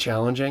really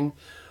challenging.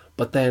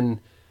 But then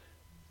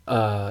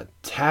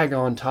tag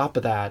on top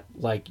of that,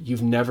 like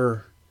you've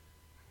never,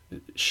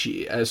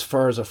 she, as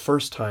far as a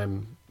first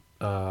time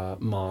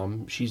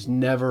mom, she's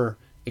never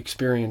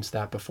experienced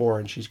that before,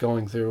 and she's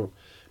going through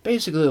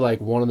basically like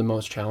one of the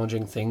most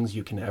challenging things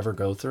you can ever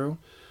go through.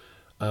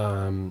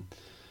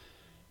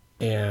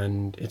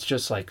 And it's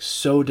just like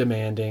so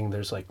demanding.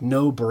 There's like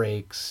no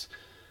breaks.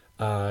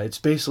 It's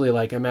basically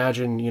like,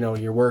 imagine, you know,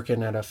 you're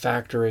working at a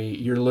factory.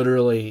 You're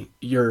literally,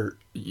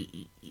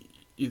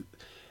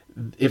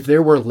 if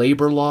there were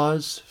labor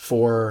laws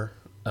for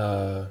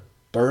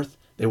birth,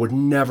 they would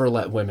never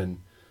let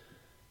women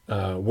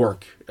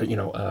work,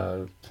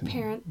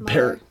 Parent,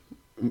 mother.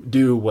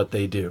 do what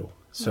they do.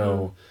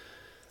 So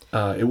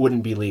it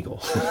wouldn't be legal.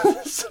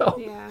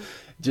 So Yeah.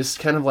 just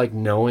kind of like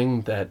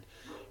knowing that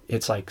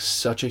it's like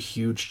such a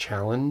huge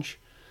challenge,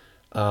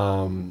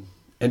 and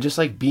just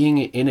like being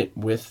in it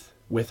with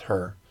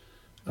her,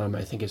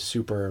 I think is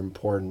super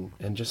important.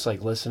 And just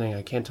like listening,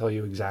 I can't tell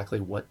you exactly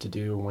what to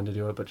do and when to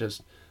do it, but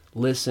just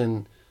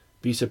listen,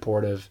 be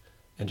supportive,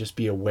 and just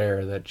be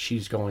aware that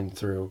she's going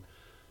through,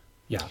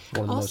 one of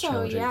the most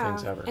challenging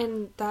things ever.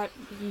 And that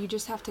you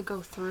just have to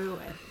go through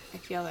it. I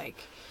feel like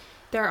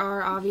there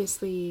are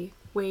obviously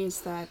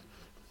ways that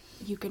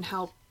you can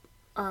help,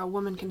 or a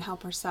woman can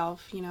help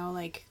herself, you know,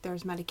 like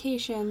there's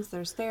medications,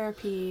 there's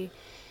therapy,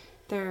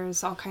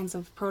 there's all kinds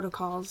of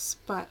protocols,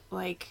 but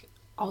like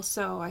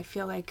also I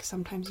feel like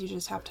sometimes you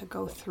just have to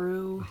go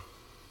through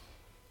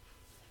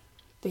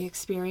the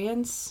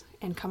experience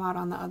and come out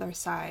on the other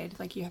side.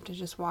 Like you have to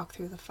just walk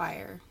through the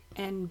fire,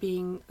 and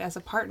being, as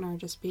a partner,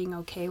 just being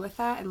okay with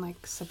that and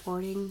like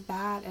supporting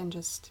that and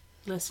just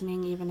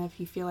listening, even if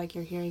you feel like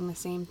you're hearing the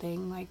same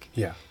thing like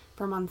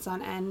for months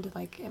on end.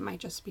 Like it might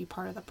just be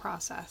part of the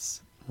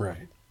process.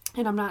 Right.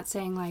 And I'm not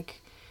saying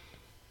like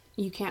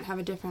you can't have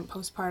a different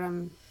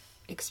postpartum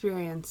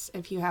experience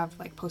if you have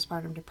like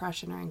postpartum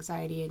depression or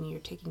anxiety and you're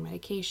taking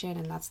medication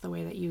and that's the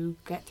way that you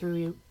get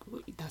through,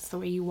 that's the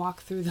way you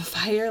walk through the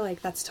fire.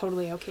 Like that's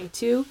totally okay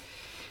too.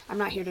 I'm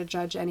not here to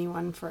judge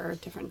anyone for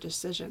different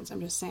decisions. I'm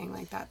just saying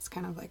like that's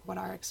kind of like what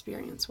our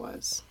experience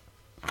was.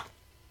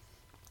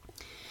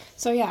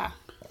 So yeah,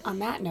 on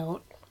that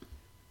note,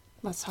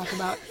 let's talk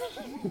about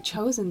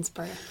Chosen's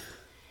birth.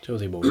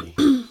 Josie boy.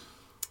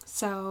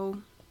 So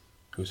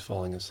who's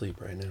falling asleep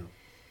right now.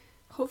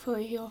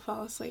 Hopefully he'll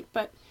fall asleep.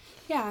 But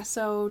yeah,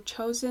 so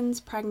Chosen's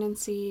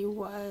pregnancy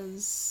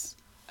was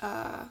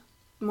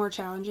more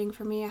challenging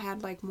for me. I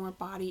had like more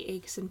body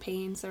aches and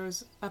pains. There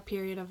was a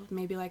period of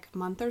maybe like a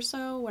month or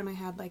so when I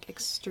had like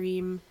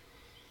extreme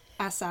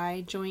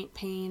SI joint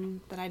pain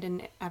that I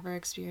didn't ever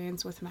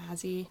experience with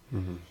Mazzy.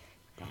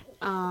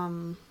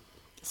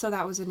 So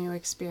that was a new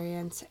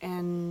experience.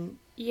 And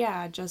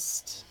yeah,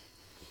 just,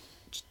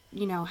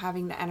 you know,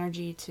 having the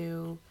energy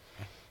to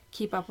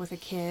keep up with a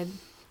kid,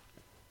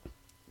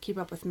 keep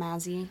up with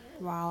Mazzy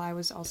while I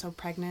was also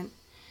pregnant.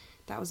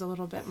 That was a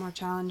little bit more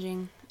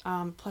challenging.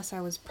 Plus I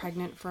was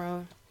pregnant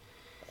for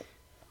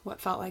what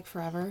felt like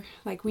forever.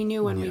 Like we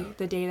knew when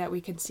the day that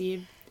we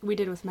conceived, we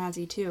did with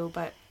Mazzy too,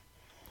 but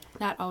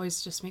that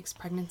always just makes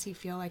pregnancy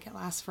feel like it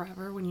lasts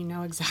forever when you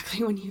know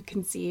exactly when you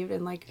conceived.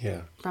 And like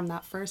from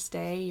that first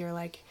day, you're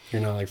like...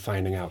 You're not like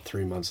finding out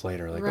 3 months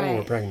later, like, right. Oh,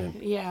 we're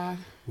pregnant. Yeah.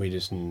 We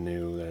just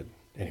knew that,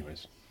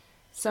 anyways.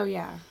 So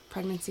yeah,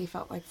 pregnancy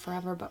felt like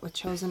forever, but with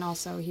Chosen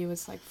also, he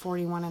was like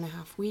 41 and a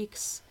half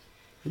weeks.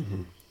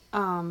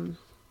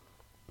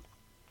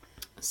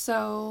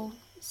 So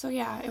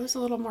yeah, it was a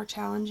little more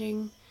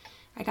challenging.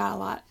 I got a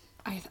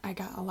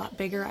lot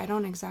bigger. I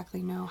don't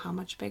exactly know how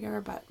much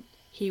bigger, but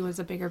he was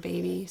a bigger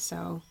baby,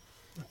 so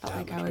I felt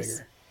like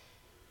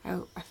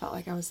I felt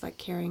like I was like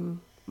carrying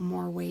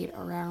more weight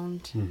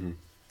around.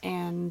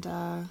 And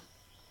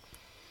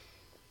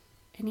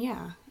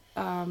yeah,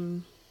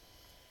 I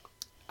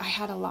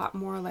had a lot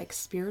more like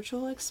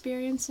spiritual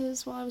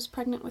experiences while I was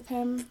pregnant with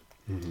him.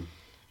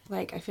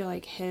 Like I feel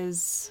like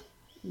his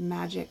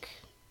magic,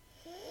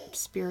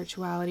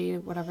 spirituality,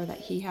 whatever that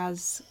he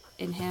has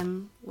in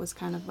him, was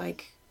kind of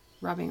like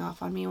rubbing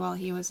off on me while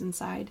he was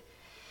inside,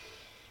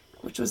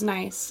 which was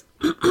nice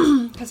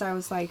because I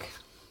was like,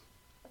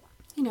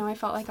 you know, I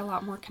felt like a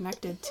lot more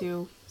connected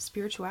to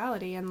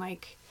spirituality, and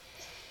like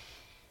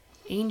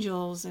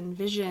angels and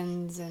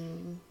visions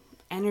and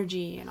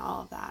energy and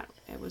all of that.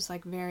 It was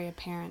like very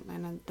apparent,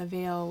 and the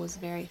veil was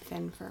very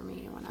thin for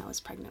me when I was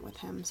pregnant with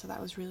him, so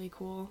that was really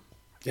cool.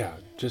 Yeah,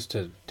 just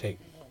to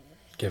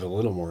give a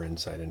little more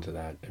insight into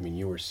that. I mean,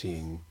 you were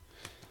seeing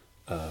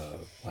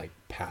like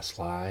past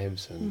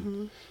lives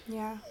and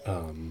Yeah.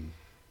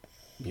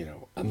 You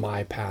know,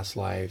 my past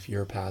life,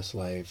 your past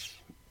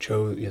life.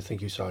 I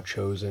think you saw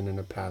Chosen in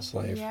a past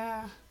life.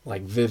 Yeah.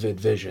 Like vivid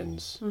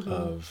visions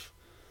of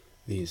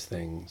these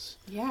things.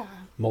 Yeah.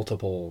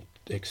 Multiple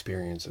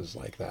experiences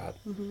like that.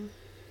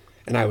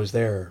 And I was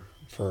there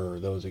for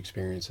those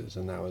experiences,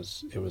 and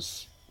it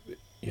was,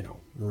 you know,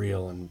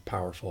 real and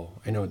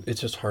powerful. I know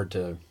it's just hard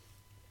to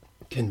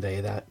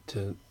convey that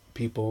to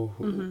people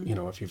who, you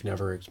know, if you've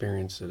never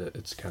experienced it,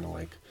 it's kind of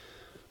like,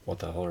 what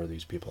the hell are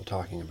these people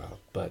talking about?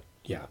 But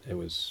yeah, it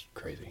was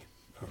crazy.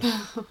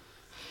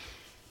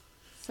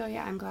 So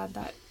yeah, I'm glad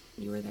that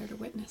you were there to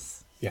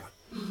witness. Yeah.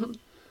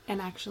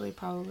 And actually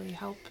probably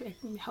help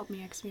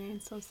me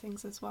experience those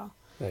things as well.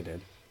 I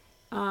did.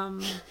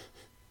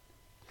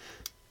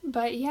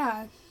 But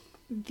yeah,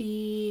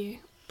 the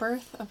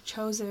birth of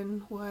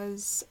Chosen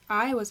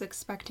I was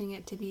expecting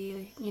it to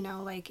be, you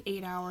know, like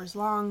 8 hours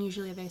long.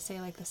 Usually they say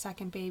like the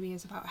second baby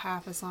is about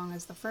half as long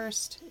as the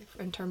first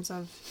in terms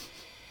of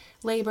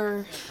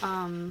labor.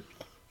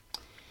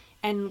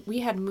 And we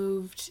had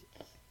moved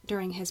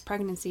during his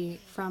pregnancy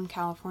from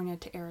California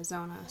to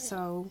Arizona.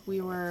 So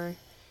we were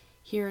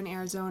here in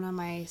Arizona.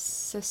 My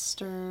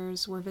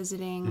sisters were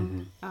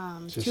visiting.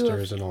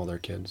 Sisters and all their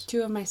kids.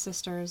 Two of my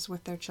sisters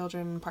with their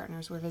children and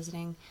partners were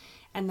visiting.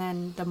 And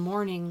then the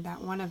morning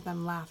that one of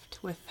them left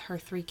with her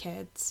 3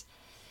 kids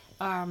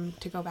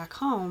to go back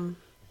home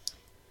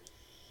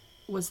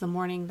was the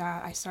morning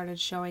that I started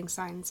showing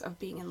signs of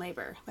being in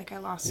labor. Like I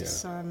lost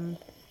some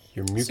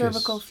your mucus.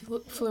 Cervical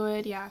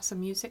fluid,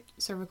 some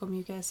cervical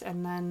mucus,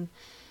 and then,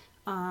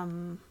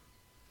 and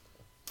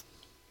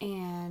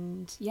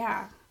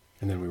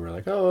then we were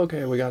like, oh,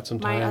 okay, we got some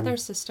time. My other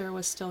sister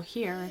was still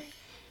here,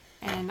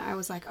 and I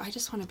was like, I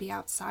just want to be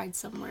outside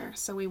somewhere.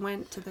 So we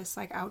went to this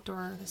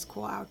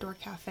cool outdoor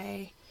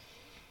cafe,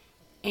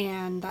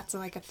 and that's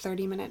like a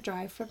 30-minute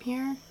drive from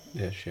here.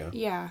 Ish, yeah.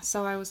 Yeah,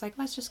 so I was like,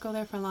 let's just go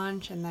there for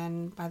lunch, and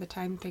then by the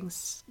time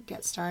things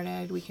get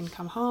started, we can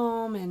come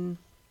home. And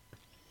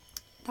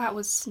that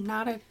was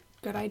not a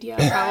good idea,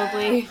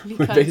 probably.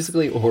 Because we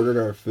basically ordered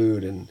our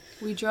food, and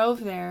we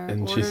drove there,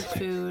 ordered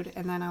food,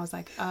 and then I was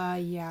like,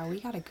 yeah,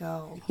 we gotta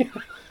go.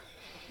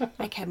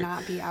 I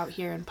cannot be out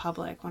here in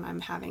public when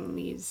I'm having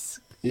these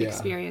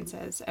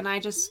experiences. And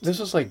this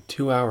was like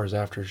 2 hours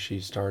after she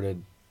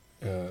started,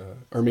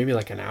 or maybe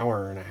like an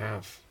hour and a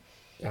half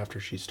after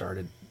she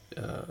started.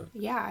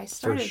 I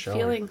started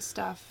feeling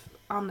stuff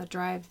on the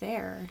drive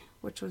there,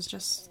 which was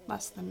just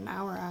less than an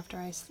hour after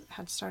I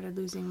had started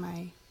losing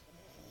my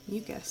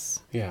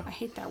mucus. Yeah. I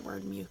hate that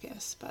word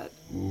mucus, but...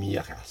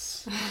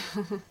 Mucus.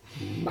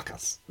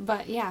 Mucus.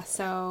 But yeah,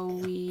 so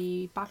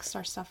we boxed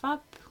our stuff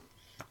up.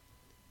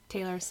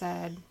 Taylor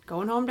said,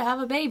 going home to have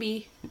a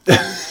baby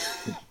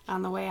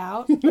on the way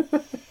out.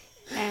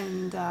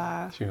 And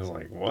she was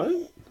like,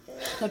 what?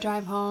 The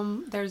drive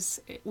home,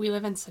 we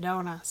live in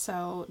Sedona,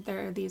 so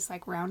there are these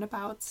like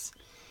roundabouts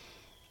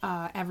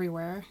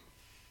everywhere.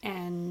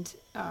 And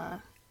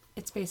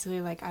it's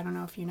basically like, I don't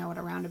know if you know what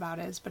a roundabout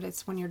is, but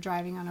it's when you're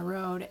driving on a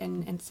road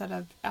and instead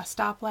of a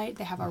stoplight,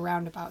 they have a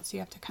roundabout. So you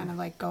have to kind of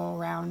like go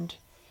around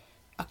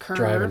a curve.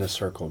 Drive in a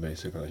circle,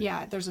 basically.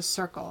 Yeah, there's a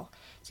circle.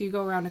 So you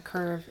go around a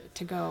curve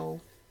to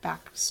go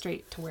back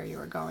straight to where you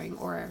were going,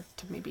 or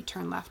to maybe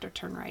turn left or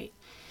turn right.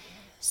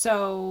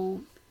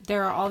 So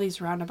there are all these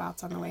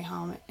roundabouts on the way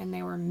home, and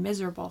they were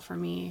miserable for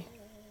me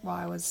while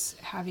I was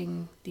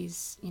having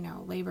these,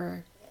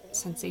 labor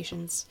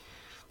sensations.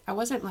 I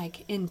wasn't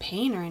like in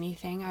pain or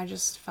anything. I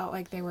just felt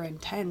like they were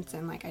intense,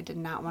 and like I did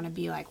not want to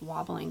be like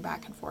wobbling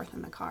back and forth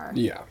in the car.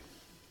 Yeah.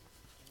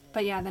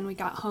 But yeah, then we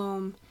got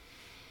home.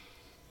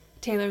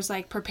 Taylor's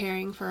like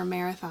preparing for a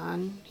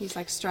marathon. He's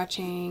like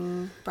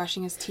stretching,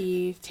 brushing his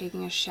teeth,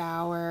 taking a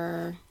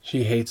shower.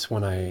 She hates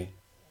when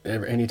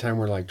anytime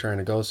we're like trying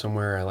to go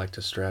somewhere, I like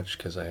to stretch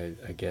because I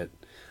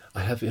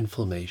have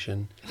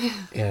inflammation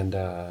and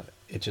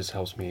it just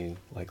helps me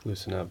like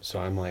loosen up. So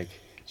I'm like,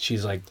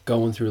 she's like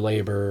going through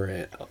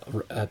labor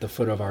at the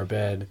foot of our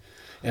bed,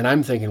 and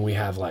I'm thinking we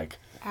have like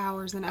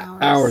hours and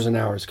hours. Hours and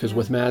hours, because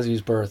with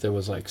Mazzie's birth, it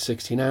was like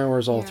 16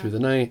 hours all through the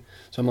night.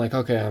 So I'm like,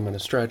 okay, I'm going to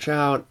stretch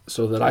out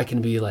so that I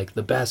can be like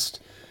the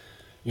best,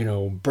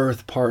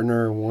 birth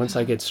partner. Once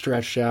I get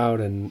stretched out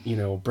and,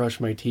 brush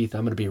my teeth,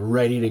 I'm going to be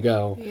ready to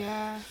go.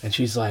 Yeah. And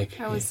she's like...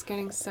 I was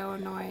getting so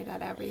annoyed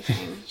at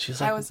everything.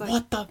 She's like,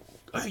 what the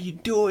are you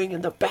doing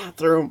in the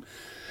bathroom?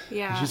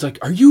 Yeah. And she's like,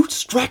 are you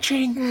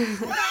stretching?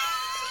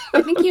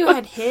 I think you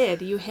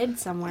hid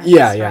somewhere.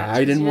 Yeah.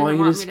 I didn't want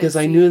you to, because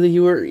I knew that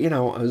you were,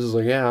 I was just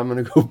like, yeah, I'm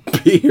going to go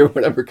pee or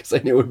whatever, because I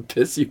knew it would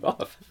piss you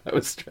off if I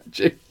was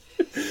stretching.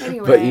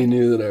 Anyway. But you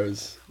knew that I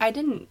was... I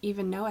didn't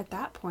even know at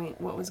that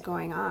point what was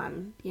going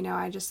on.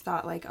 I just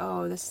thought like,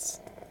 oh, this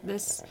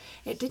this,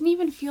 it didn't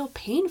even feel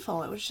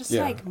painful. It was just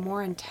Yeah. like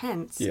more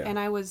intense. Yeah. And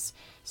I was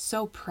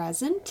so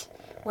present.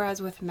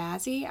 Whereas with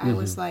Mazzy, I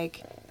was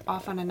like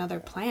off on another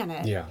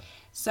planet. Yeah.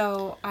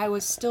 So I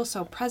was still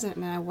so present,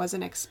 and I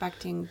wasn't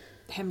expecting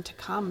him to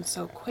come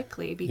so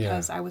quickly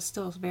because I was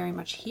still very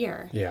much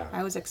here. Yeah.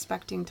 I was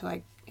expecting to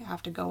like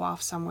have to go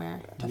off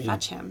somewhere to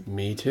fetch him.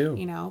 Me too.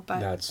 You know, but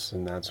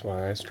that's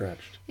why I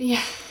stretched.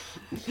 yeah.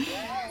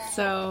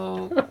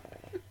 So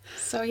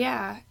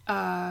yeah.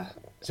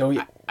 So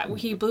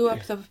He blew up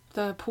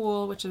the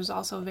pool, which was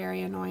also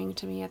very annoying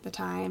to me at the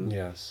time.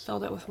 yes.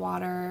 Filled it with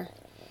water.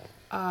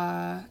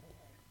 I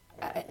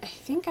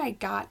think I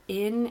got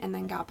in and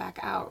then got back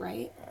out,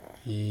 right?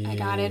 I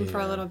got in for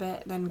a little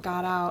bit, then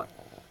got out,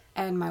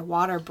 and my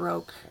water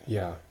broke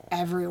Yeah.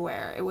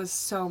 everywhere. It was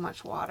so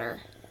much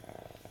water.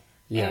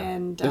 Yeah.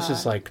 And, this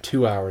is like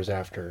 2 hours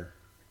after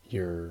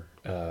your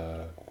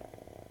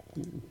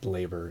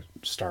labor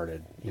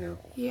started, you know.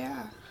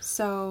 Yeah.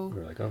 So,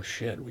 We were like, oh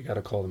shit, we got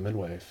to call the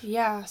midwife.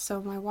 yeah,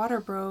 so my water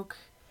broke,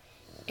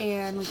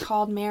 and we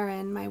called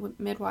Marin, my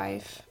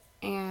midwife,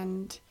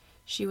 and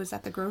she was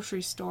at the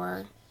grocery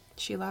store.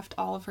 She left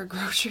all of her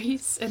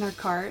groceries in her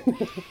cart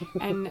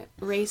and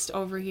raced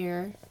over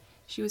here.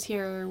 She was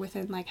here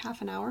within like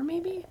half an hour,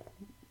 maybe?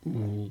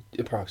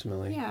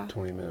 Approximately. Yeah.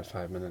 20 minutes,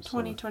 5 minutes.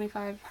 20,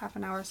 25, half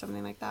an hour,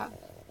 something like that.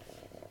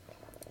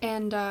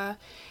 And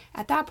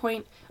at that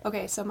point,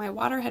 okay, so my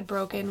water had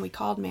broken. We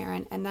called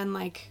Marin, and then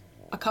like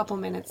a couple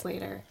minutes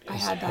later, I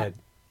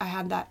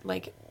had that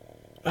like,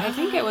 I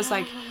think it was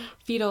like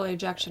fetal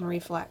ejection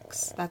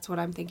reflex. That's what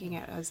I'm thinking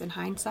it was in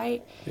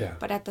hindsight. Yeah.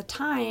 But at the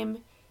time,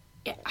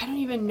 I don't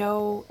even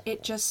know.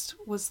 It just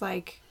was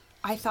like,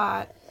 I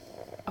thought,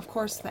 of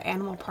course, the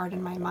animal part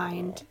in my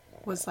mind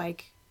was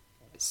like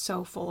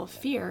so full of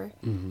fear.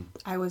 Mm-hmm.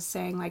 I was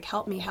saying like,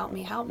 help me, help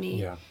me, help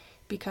me. Yeah.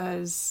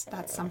 Because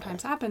that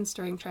sometimes happens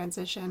during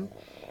transition.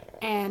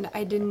 And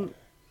I didn't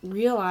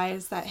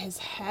realize that his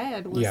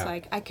head was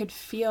like, I could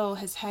feel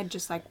his head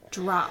just like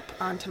drop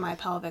onto my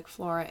pelvic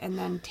floor. And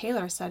then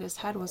Taylor said his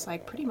head was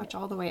like pretty much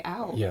all the way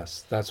out.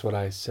 Yes, that's what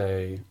I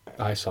say.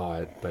 I saw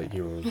it, but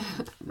you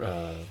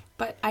were...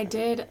 But I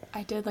did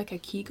like a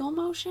Kegel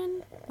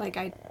motion. Like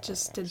I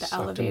just did the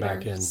Sucked him back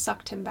elevator, in.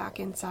 sucked him back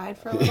inside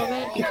for a little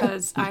bit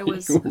because I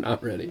was you were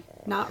not ready.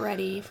 not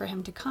ready for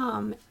him to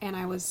come, and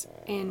I was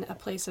in a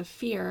place of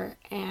fear,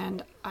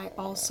 and I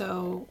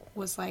also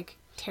was like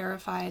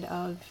terrified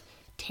of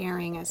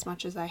tearing as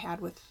much as I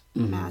had with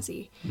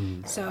Mazzy.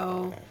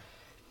 So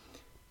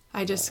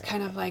I just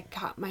kind of like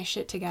got my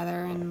shit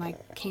together and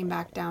like came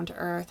back down to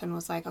earth and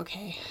was like,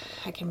 okay,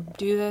 I can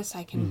do this.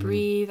 I can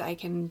breathe. I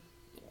can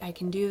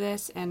do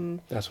this.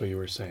 And That's what you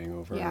were saying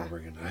over Yeah. and over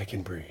again. I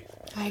can breathe.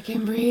 I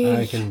can breathe.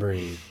 I can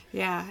breathe.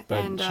 Yeah.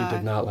 But and she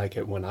did not like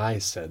it when I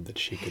said that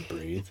she could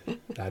breathe.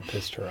 That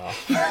pissed her off.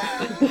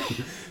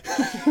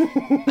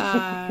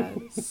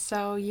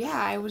 So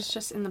yeah, I was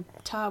just in the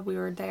tub. We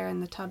were there in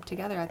the tub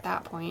together at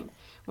that point.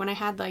 When I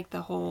had like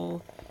the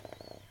whole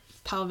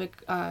pelvic,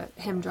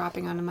 him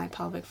dropping onto my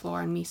pelvic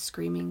floor and me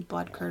screaming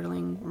blood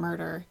curdling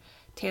murder,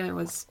 Taylor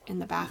was in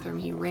the bathroom.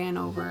 He ran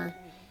over,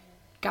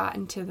 got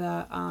into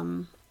the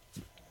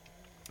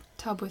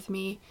tub with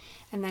me,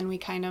 and then we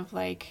kind of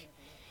like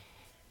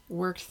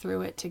worked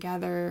through it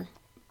together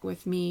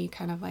with me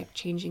kind of like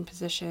changing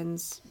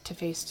positions to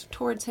face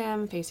towards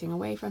him, facing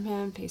away from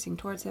him, facing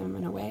towards him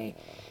and away.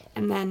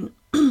 And then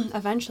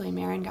eventually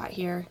Marin got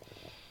here.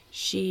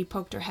 She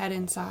poked her head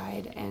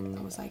inside and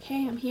was like,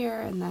 hey, I'm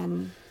here. And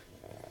then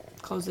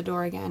closed the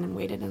door again and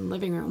waited in the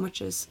living room, which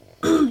is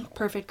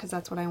perfect because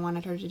that's what I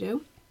wanted her to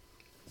do.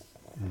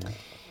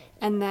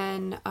 And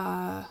then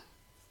I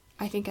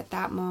think at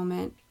that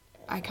moment,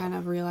 I kind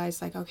of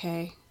realized like,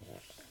 okay,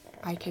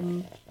 I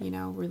can,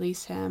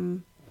 release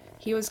him.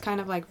 He was kind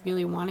of like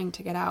really wanting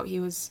to get out.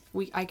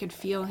 I could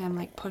feel him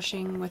like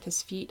pushing with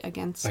his feet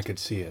against I could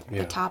see it. Yeah.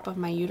 the top of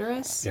my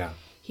uterus. Yeah.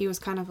 He was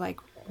kind of like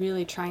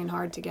really trying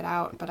hard to get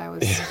out, but I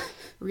was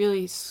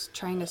really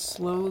trying to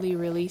slowly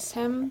release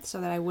him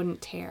so that I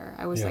wouldn't tear.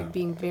 I was like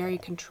being very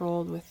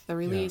controlled with the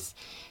release.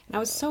 And I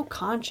was so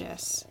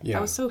conscious. Yeah.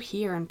 I was so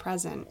here and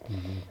present,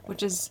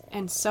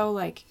 and so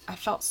like I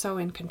felt so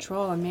in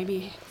control, and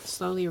maybe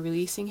slowly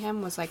releasing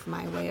him was like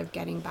my way of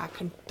getting back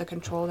the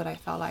control that I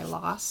felt I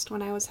lost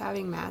when I was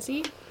having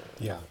Mazzy.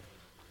 Yeah.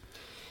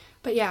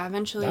 But yeah,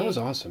 eventually. That was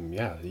awesome.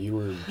 Yeah. You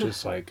were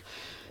just like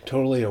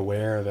totally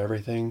aware of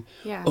everything.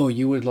 Yeah. Oh,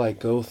 you would like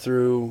go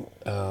through,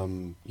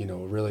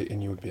 really,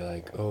 and you would be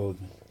like, oh,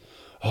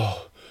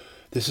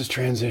 this is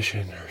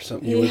transition or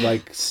something. You would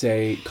like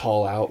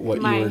call out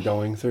what you were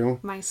going through.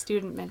 My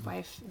student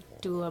midwife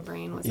doula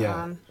brain was Yeah.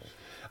 on.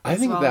 I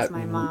think well that as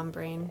my mom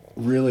brain.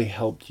 really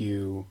helped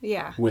you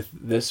Yeah. with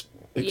this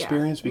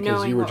experience because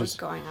Knowing you were what was just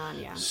going on,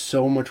 yeah.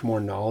 so much more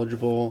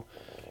knowledgeable.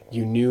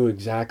 You knew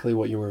exactly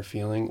what you were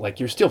feeling. Like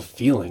you're still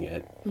feeling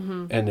it,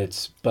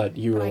 and but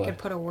you were But I like, could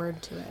put a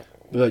word to it,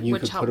 but you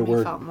which could helped put a me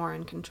word. felt more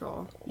in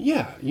control.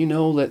 Yeah, you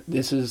know that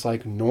this is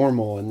like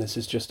normal, and this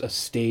is just a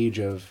stage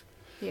of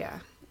Yeah.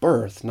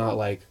 birth, not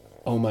like,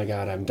 oh my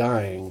God, I'm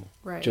dying.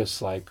 Right.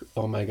 Just like,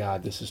 oh my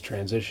God, this is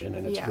transition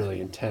and it's Yeah.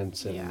 really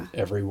intense and Yeah.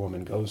 every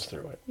woman goes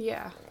through it.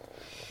 Yeah.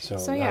 So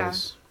So, that yeah.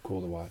 was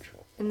cool to watch.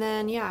 And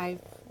then, yeah,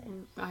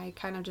 I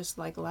kind of just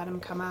like let him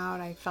come out.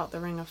 I felt the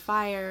ring of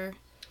fire.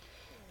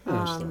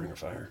 There's the Ring of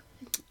Fire.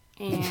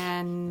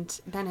 And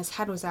then his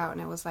head was out, and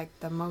it was like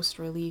the most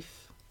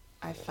relief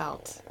I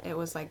felt. It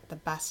was like the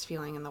best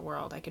feeling in the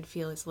world. I could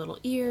feel his little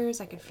ears,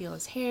 I could feel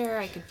his hair,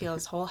 I could feel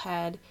his whole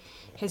head,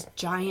 his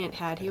giant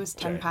head. He was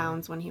 10 Giant.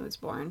 pounds when he was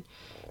born.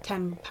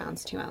 10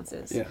 pounds, 2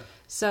 ounces. Yeah.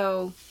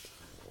 So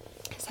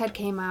his head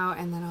came out,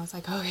 and then I was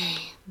like, okay,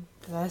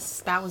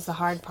 that was the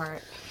hard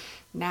part.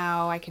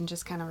 Now I can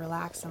just kind of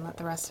relax and let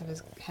the rest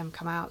of him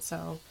come out.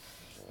 So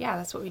yeah,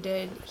 that's what we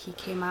did. He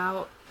came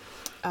out.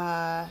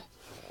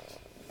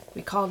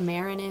 We called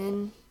Marin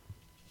in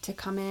to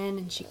come in,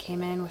 and she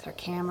came in with her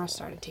camera,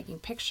 started taking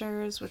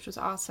pictures, which was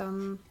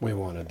awesome. We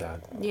wanted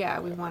that. Yeah,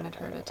 we wanted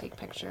her to take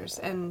pictures.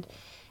 And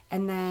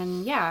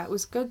then, yeah, it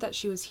was good that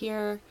she was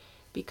here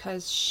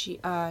because she,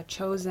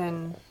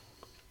 Chosen,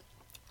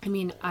 I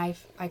mean, I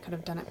could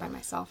have done it by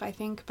myself, I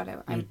think, but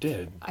You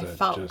did. I but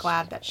felt just-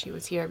 glad that she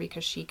was here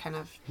because she kind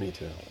of Me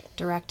too.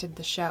 directed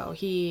the show.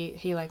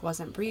 He like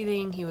wasn't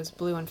breathing. He was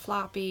blue and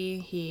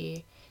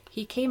floppy.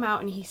 He came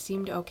out and he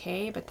seemed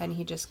okay, but then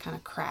he just kind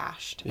of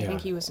crashed. I Yeah.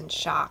 think he was in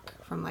shock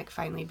from like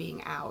finally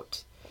being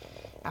out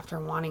after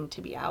wanting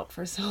to be out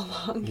for so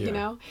long, Yeah. you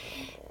know?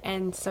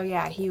 And so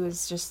yeah, he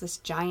was just this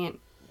giant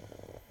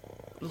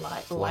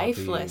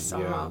lifeless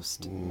yeah.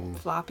 almost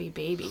floppy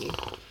baby.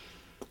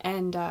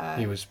 And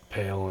He was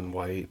pale and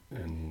white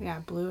and yeah,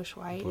 bluish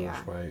white, bluish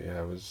yeah. white. Yeah,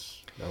 that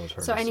was hard So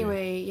to see.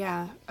 anyway,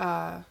 yeah,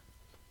 I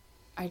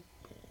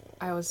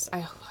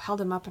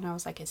held him up and I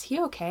was like, "Is he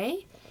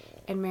okay?"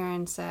 And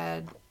Marin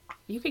said,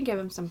 "You can give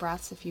him some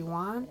breaths if you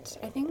want,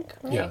 I think,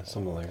 right?" Yeah,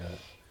 something like that.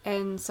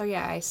 And so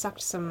yeah, I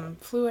sucked some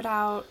fluid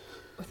out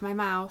with my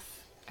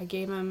mouth. I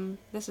gave him,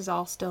 this is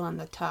all still in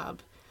the tub,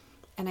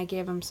 and I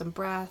gave him some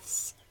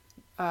breaths.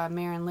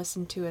 Marin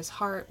listened to his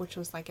heart, which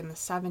was like in the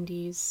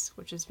 70s,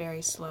 which is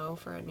very slow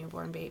for a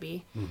newborn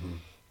baby. Mm-hmm.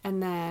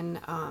 And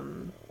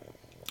then,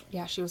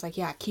 yeah, she was like,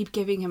 "Yeah, keep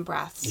giving him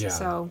breaths." Yeah,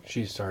 So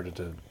she started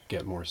to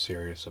get more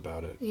serious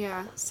about it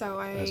yeah, so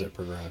as I it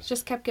progressed.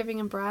 just kept giving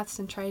him breaths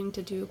and trying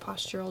to do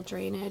postural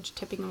drainage,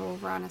 tipping him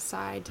over on his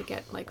side to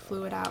get like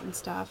fluid out and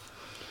stuff.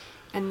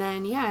 And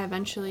then, yeah,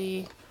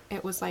 eventually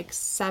it was like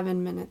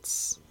 7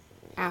 minutes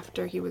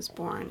after he was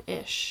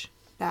born-ish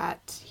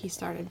that he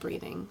started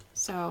breathing.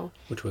 So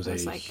Which was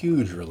it a like,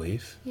 huge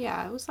relief.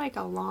 yeah, it was like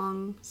a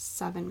long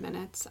 7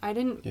 minutes.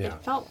 Yeah.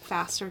 It felt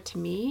faster to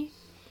me.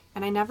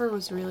 And I never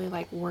was really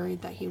like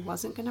worried that he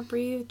wasn't going to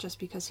breathe just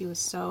because he was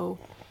so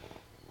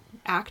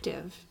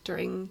active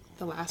during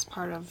the last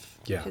part of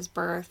Yeah. his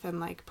birth and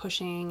like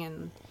pushing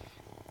and,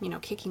 you know,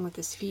 kicking with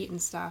his feet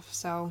and stuff.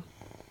 So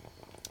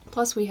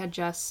plus we had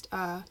just,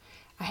 I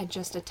had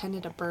just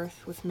attended a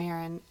birth with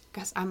Marin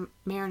because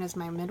Marin is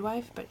my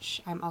midwife, but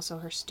I'm also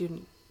her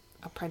student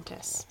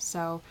apprentice.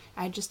 So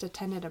I had just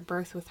attended a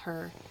birth with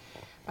her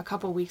a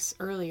couple weeks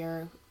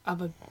earlier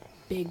of a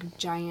big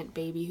giant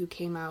baby who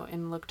came out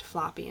and looked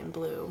floppy and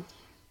blue.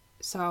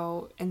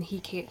 So, and he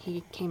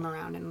came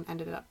around and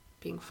ended up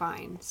being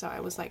fine. So I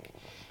was like,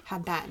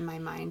 had that in my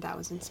mind. That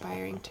was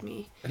inspiring to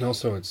me. And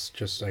also, it's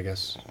just, I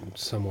guess,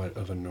 somewhat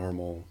of a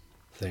normal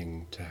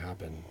thing to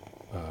happen,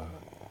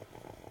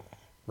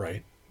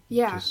 right?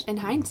 Yeah, Just- in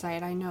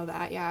hindsight, I know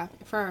that. Yeah,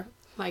 for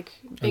like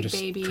I'm big just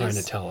babies. trying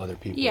to tell other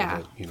people Yeah,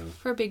 that, you know.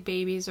 for big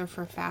babies or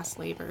for fast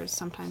labors,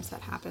 sometimes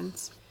that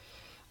happens.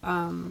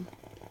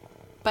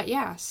 But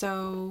yeah,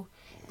 so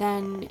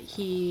then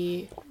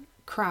he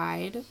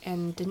cried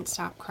and didn't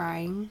stop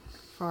crying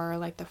for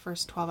like the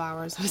first 12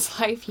 hours of his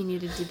life. He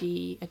needed to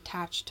be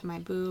attached to my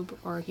boob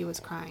or he was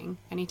crying.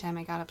 Anytime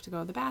I got up to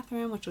go to the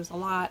bathroom, which was a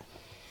lot,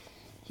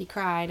 he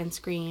cried and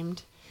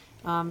screamed.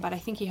 But I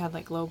think he had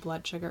like low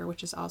blood sugar,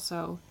 which is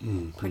also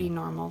pretty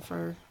normal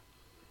for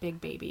big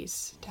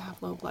babies to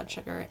have low blood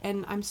sugar.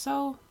 And I'm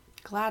so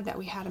glad that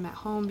we had him at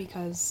home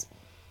because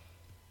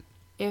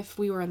if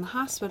we were in the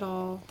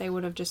hospital, they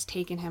would have just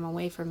taken him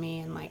away from me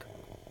and like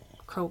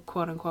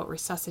quote unquote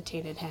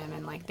resuscitated him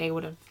and like they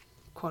would have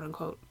quote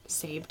unquote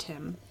saved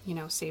him, you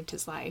know, saved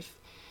his life.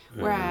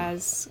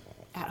 Whereas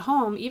at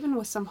home, even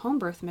with some home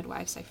birth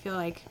midwives, I feel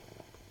like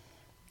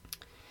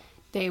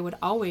they would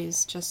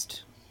always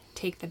just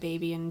take the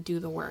baby and do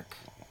the work.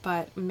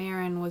 But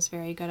Marin was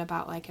very good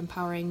about like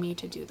empowering me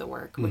to do the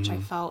work, which I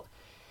felt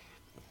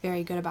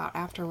very good about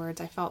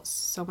afterwards. I felt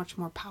so much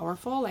more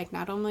powerful. Like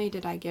not only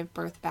did I give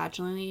birth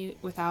vaginally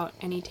without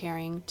any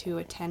tearing to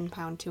a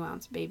 10-pound,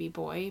 2-ounce baby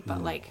boy,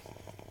 but like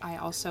I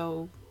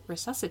also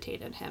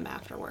resuscitated him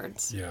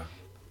afterwards Yeah.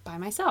 by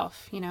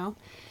myself, you know?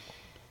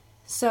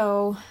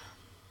 So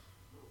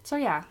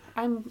yeah,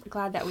 I'm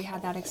glad that we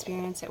had that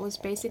experience. It was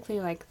basically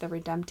like the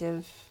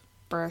redemptive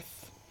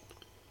birth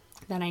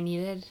that I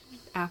needed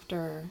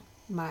after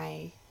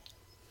my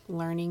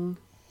learning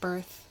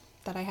birth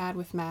that I had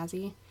with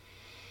Mazzy.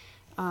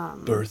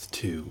 Birth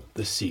 2,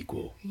 the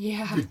sequel.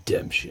 Yeah.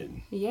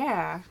 Redemption.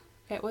 Yeah.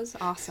 It was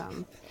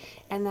awesome.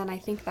 And then I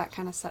think that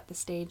kind of set the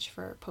stage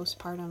for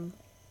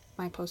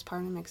my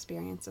postpartum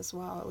experience as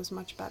well. It was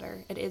much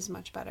better. It is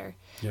much better.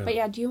 Yeah. But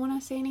yeah, do you want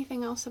to say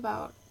anything else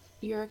about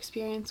your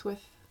experience with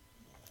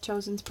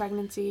Chosen's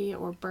pregnancy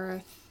or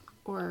birth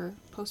or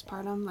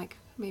postpartum? Like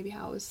maybe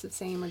how it was the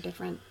same or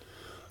different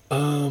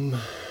from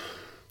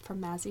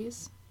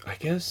Mazzy's? I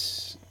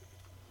guess,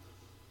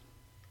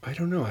 I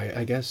don't know.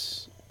 I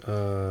guess,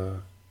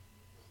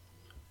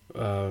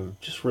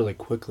 just really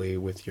quickly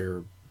with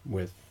your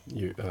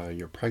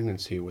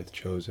pregnancy with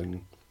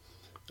Chosen,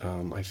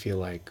 I feel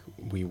like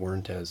we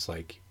weren't as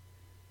like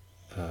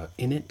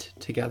in it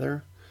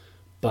together,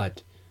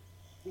 but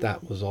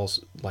that was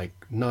also like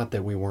not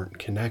that we weren't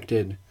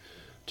connected,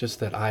 just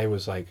that I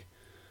was like,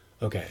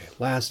 okay,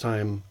 last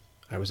time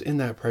I was in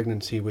that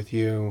pregnancy with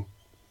you,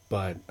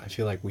 but I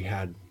feel like we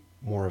had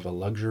more of a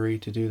luxury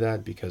to do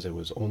that because it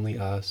was only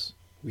us.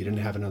 We didn't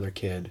have another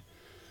kid.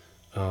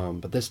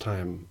 But this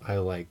time I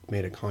like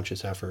made a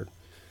conscious effort.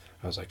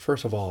 I was like,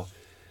 first of all,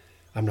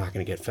 I'm not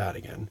going to get fat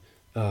again.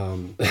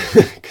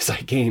 Because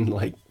I gained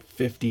like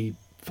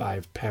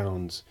 55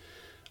 pounds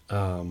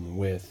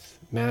with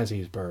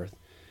Mazzy's birth.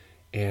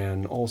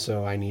 And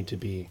also I need to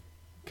be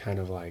kind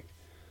of like...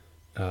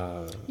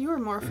 you were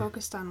more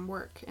focused on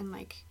work and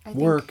like... I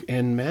work think,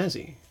 and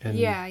Mazzy. And,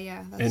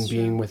 yeah, that's and true.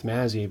 being with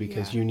Mazzy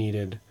because Yeah. you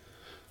needed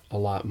a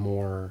lot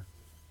more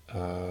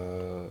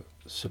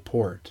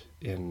support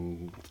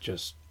in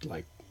just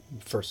like,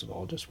 first of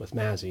all, just with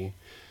Mazzy.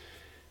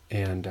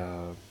 And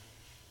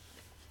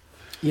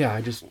yeah,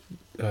 I just,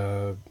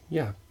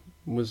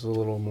 was a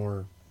little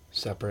more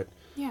separate.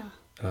 Yeah.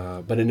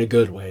 But in a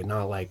good way,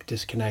 not like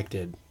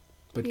disconnected,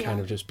 but Yeah. kind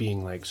of just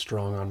being like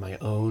strong on my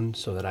own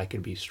so that I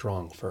could be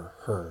strong for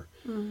her.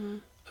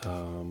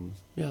 Mm-hmm.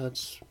 Yeah,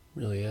 that's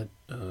really it.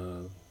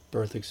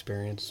 Birth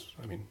experience,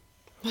 I mean,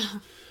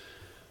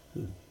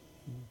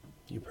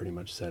 you pretty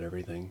much said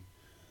everything.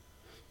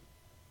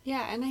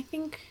 Yeah, and I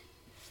think,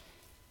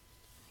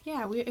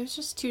 it was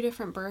just two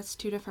different births,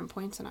 two different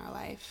points in our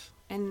life.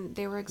 And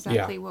they were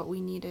exactly what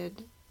we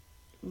needed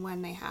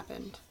when they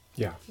happened,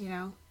 Yeah, you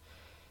know?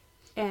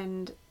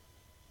 And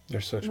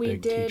they're such we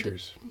big did,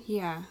 teachers.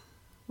 yeah,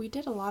 we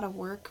did a lot of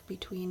work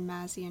between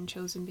Mazzy and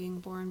Chosen being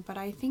born, but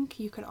I think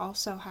you could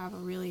also have a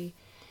really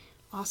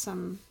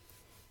awesome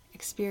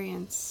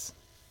experience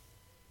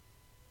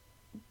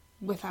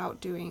without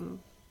doing,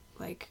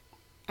 like,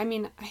 I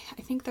mean,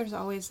 I think there's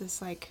always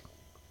this, like,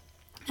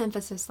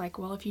 emphasis, like,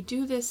 well, if you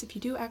do this, if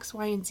you do X,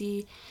 Y, and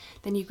Z,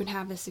 then you can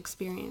have this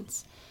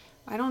experience.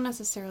 I don't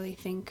necessarily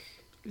think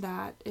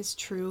that is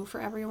true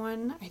for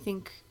everyone. I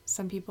think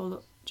some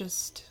people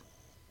just,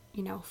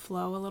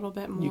 flow a little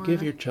bit more. You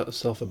give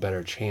yourself a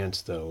better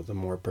chance, though, the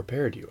more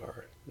prepared you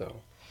are,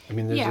 though. I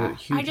mean, there's a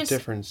huge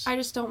difference. I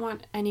just don't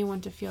want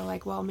anyone to feel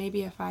like, well,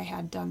 maybe if I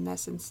had done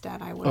this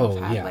instead, I would have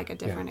had, like, a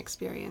different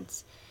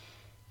experience.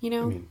 You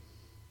know? I mean,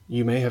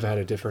 you may have had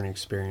a different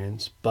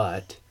experience,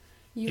 but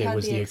it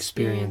was the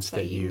experience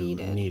that you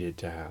needed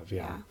to have,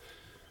 yeah.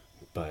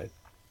 But,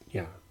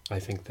 yeah, I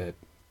think that,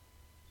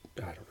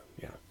 I don't know,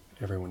 yeah,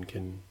 everyone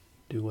can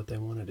do what they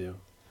want to do.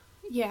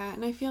 Yeah,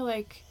 and I feel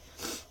like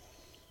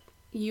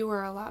you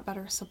were a lot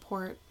better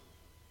support,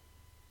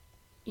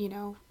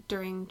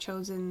 during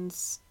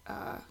Chosen's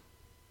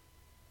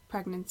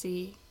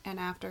pregnancy and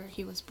after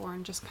he was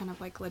born, just kind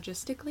of like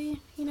logistically,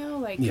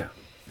 like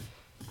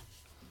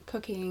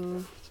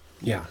cooking,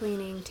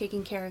 cleaning,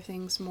 taking care of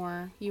things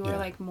more. You were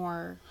like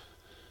more,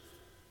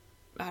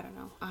 I don't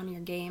know, on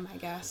your game, I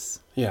guess.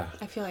 Yeah.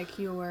 I feel like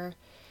you were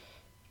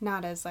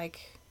not as like,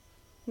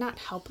 not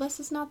helpless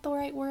is not the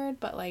right word,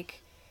 but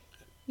like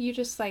you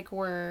just like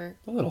were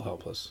a little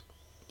helpless.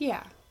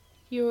 Yeah.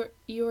 You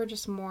were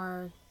just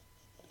more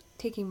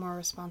taking more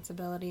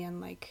responsibility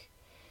and like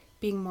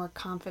being more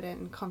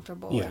confident and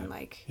comfortable and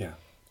like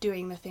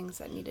doing the things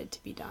that needed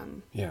to be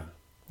done. Yeah.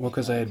 Well,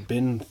 because I had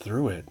been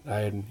through it. I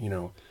had,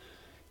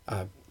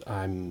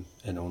 I'm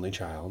an only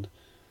child.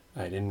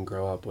 I didn't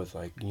grow up with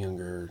like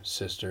younger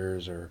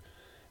sisters, or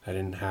I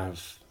didn't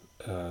have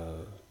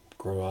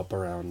grow up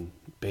around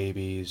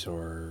babies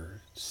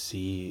or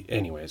see.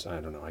 Anyways, I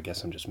don't know. I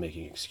guess I'm just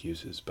making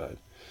excuses, but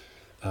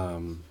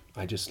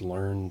I just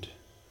learned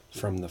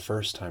from the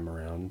first time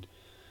around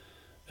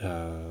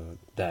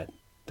that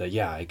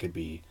I could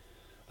be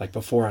like,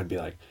 before I'd be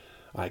like,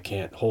 I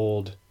can't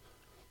hold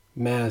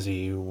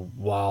Mazzy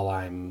while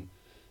I'm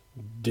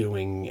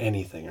doing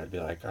anything. I'd be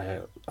like,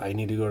 I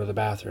need to go to the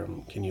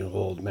bathroom. Can you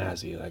hold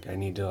Mazzy? Like, I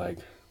need to like,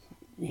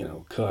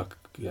 cook.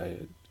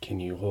 Can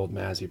you hold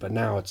Mazzy? But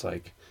now it's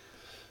like,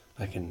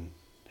 I can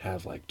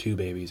have like 2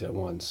 babies at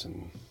once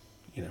and,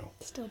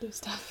 Still do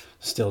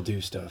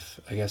stuff.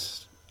 I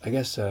guess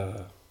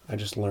I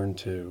just learned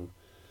to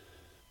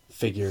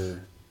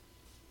figure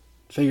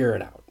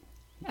it out.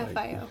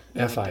 FIO.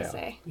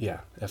 FIO.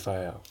 Yeah,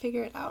 FIO.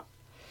 Figure it out.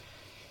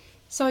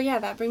 So yeah,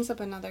 that brings up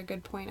another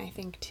good point, I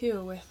think,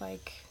 too, with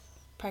like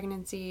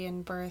pregnancy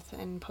and birth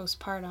and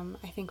postpartum.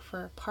 I think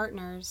for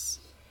partners,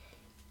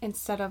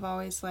 instead of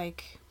always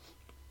like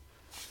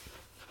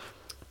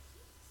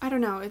I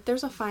don't know.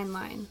 There's a fine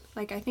line.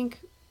 Like, I think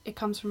it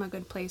comes from a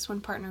good place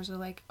when partners are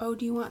like, oh,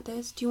 do you want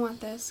this? Do you want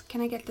this?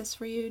 Can I get this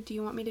for you? Do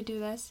you want me to do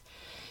this?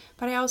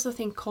 But I also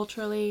think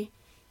culturally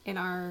in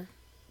our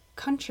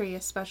country,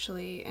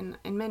 especially in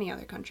many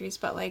other countries,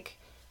 but like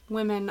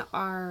women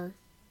are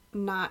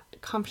not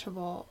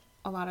comfortable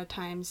a lot of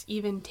times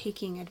even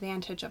taking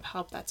advantage of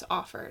help that's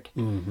offered.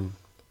 Mm-hmm.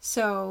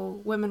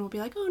 So women will be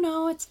like, oh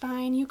no, it's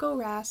fine. You go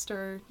rest,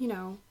 or,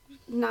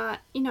 not,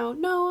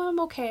 no, I'm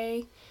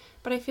okay.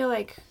 But I feel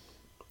like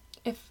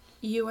if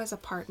you as a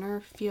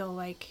partner feel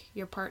like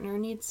your partner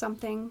needs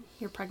something,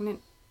 your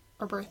pregnant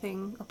or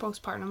birthing or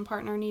postpartum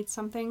partner needs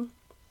something,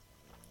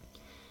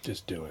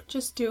 just do it.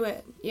 just do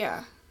it.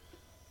 Yeah.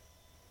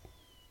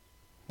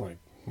 Like,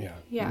 yeah.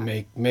 Yeah.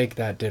 Make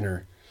that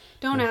dinner.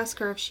 Don't ask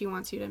her if she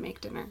wants you to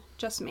make dinner.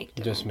 Just make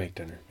dinner. Just make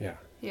dinner. Yeah.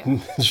 Yeah.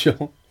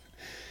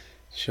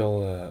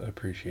 she'll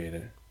appreciate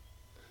it,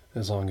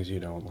 as long as you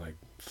don't like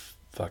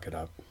fuck it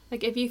up.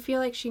 Like, if you feel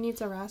like she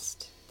needs a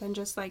rest, then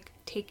just like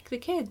take the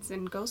kids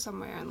and go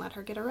somewhere and let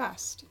her get a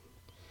rest.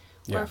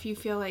 Yeah. Or if you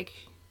feel like,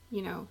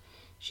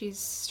 she's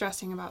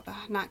stressing about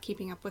not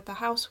keeping up with the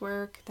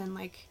housework, then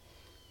like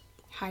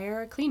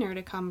hire a cleaner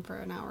to come for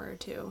an hour or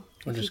two.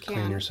 Or just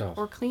clean yourself.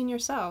 Or clean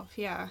yourself,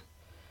 yeah.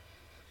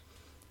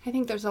 I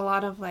think there's a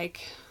lot of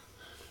like...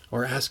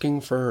 Or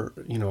asking for,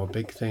 a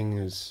big thing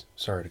is...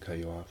 Sorry to cut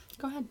you off.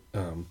 Go ahead.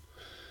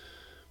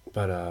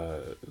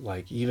 But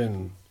like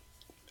even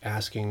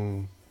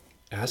asking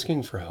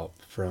for help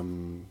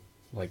from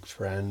like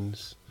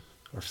friends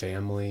or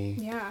family.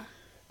 Yeah.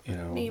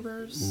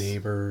 Neighbors.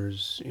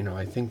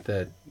 I think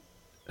that,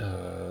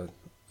 a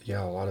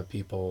lot of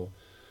people,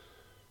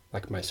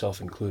 like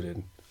myself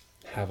included,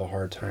 have a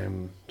hard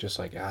time just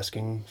like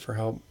asking for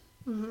help.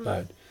 Mm-hmm.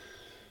 But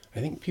I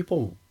think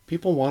people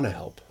want to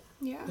help.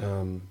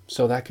 Yeah.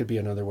 So that could be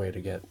another way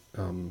to get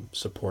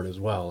support as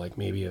well. Like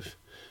maybe if,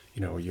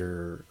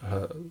 you're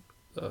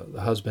the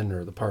husband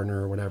or the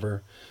partner or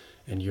whatever,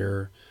 and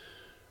you're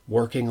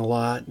working a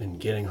lot and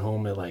getting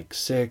home at like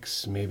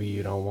 6, maybe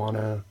you don't want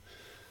to,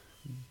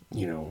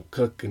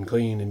 cook and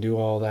clean and do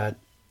all that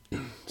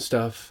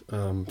stuff.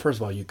 First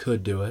of all, you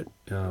could do it.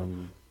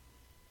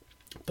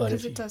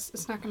 But because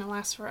it's not going to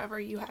last forever,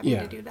 you having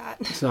to do that.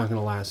 It's not going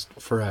to last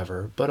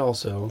forever. But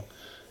also,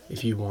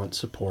 if you want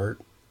support,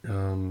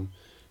 and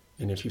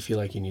if you feel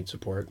like you need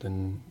support,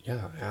 then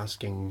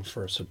asking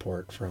for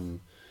support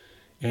from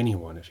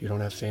anyone. If you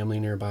don't have family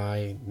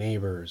nearby,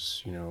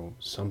 neighbors,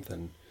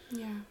 something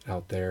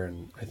out there.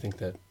 And I think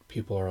that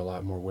people are a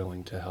lot more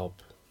willing to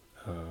help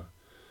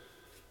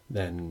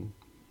than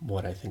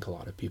what I think a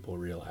lot of people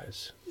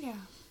realize. Yeah.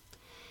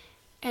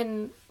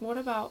 And what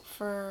about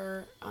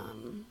for,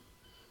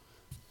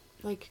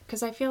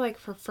 because I feel like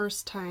for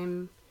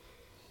first-time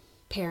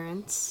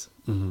parents,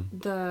 mm-hmm.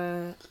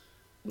 the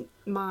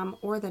mom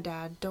or the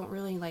dad don't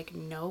really,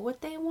 know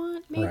what they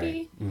want,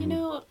 maybe, right.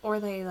 Mm-hmm. Or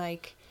they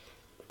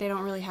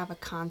don't really have a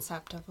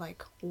concept of,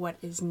 what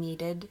is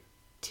needed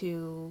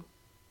to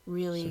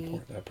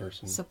really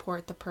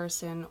support the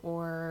person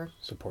or...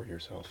 Support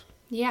yourself.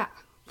 Yeah,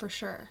 for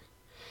sure.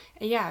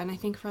 Yeah, and I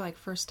think for,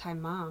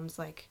 first-time moms,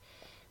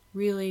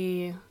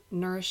 really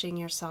nourishing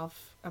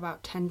yourself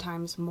about 10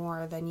 times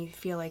more than you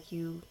feel like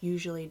you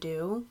usually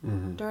do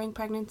mm-hmm. during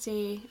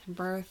pregnancy and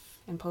birth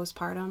and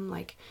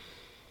postpartum,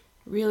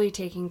 really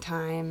taking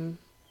time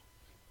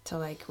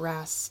to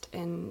rest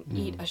and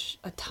eat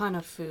a ton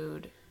of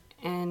food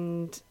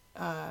and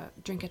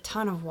drink a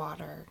ton of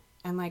water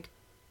and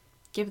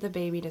give the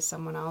baby to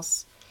someone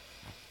else,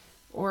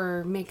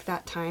 or make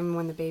that time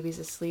when the baby's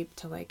asleep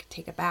to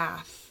take a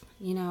bath,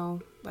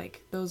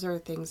 those are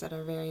things that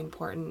are very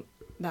important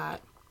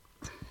that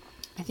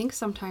I think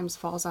sometimes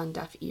falls on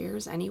deaf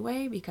ears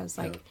anyway, because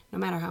no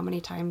matter how many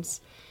times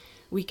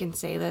we can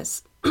say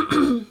this,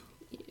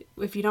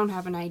 if you don't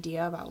have an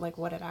idea about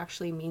what it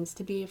actually means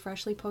to be a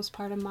freshly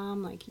postpartum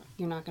mom,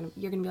 you're gonna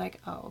be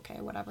like, oh,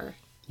 okay, whatever.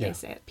 Yeah. They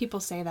say it.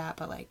 People say that,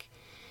 but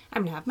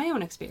I'm gonna have my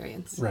own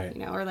experience, right?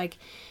 Or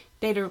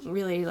they don't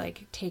really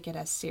take it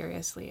as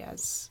seriously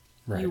as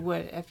you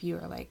would if you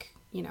were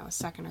a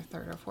second or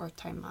third or fourth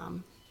time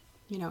mom,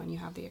 and you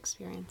have the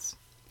experience.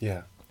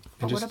 Yeah.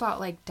 But what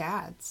about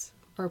dads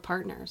or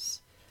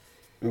partners?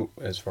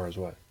 As far as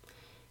what?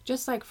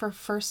 Just for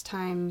first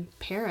time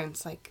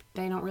parents,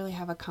 they don't really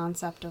have a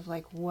concept of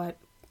what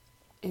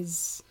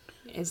is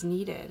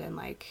needed, and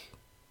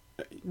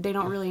they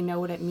don't really know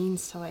what it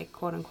means to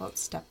quote unquote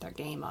step their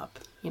game up,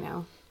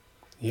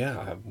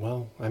 Yeah,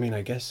 well, I mean,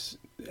 I guess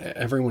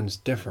everyone's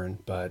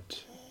different,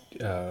 but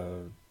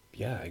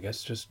I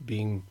guess just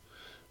being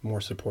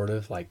more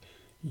supportive,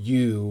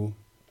 you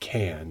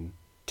can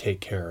take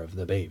care of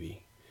the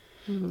baby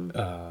mm-hmm.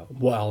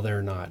 while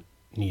they're not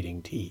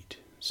needing to eat.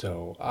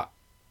 So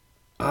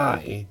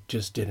I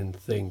just didn't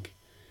think,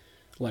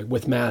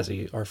 with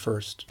Mazzy, our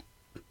first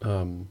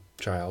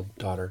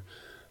daughter,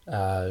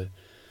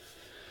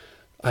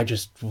 I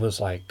just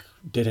was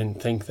didn't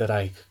think that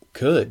I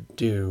could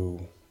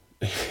do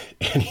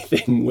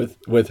anything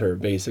with her,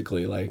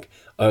 basically,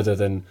 other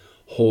than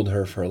hold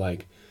her for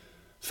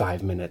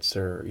 5 minutes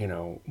or,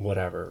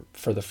 whatever.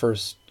 For the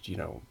first,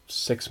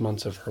 6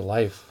 months of her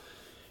life,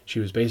 she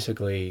was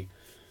basically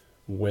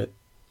with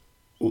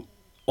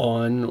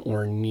on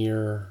or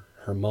near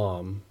her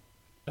mom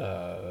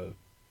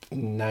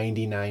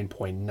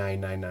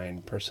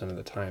 99.999% of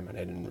the time, and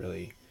I didn't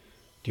really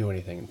do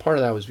anything. And part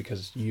of that was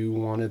because you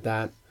wanted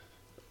that,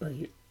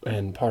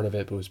 and part of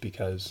it was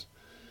because...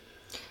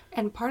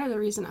 And part of the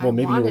reason I Well,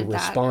 maybe you were wanted that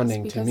is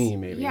responding to because, me,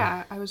 maybe.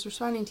 Yeah, I was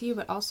responding to you,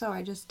 but also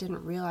I just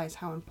didn't realize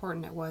how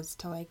important it was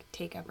to like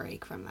take a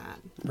break from that.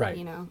 Right.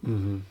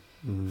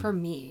 For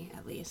me,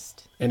 at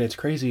least. And it's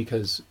crazy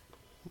because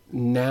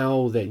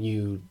now that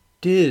you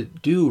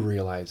do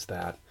realize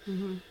that,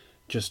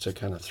 just to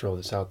kind of throw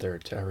this out there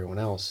to everyone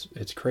else,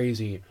 it's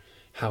crazy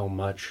how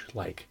much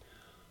like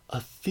a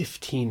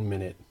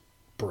 15-minute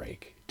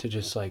break to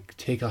just like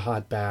take a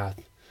hot bath,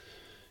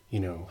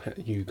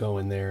 you go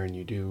in there and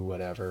you do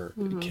whatever,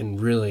 can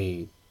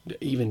really,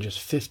 even just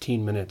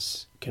 15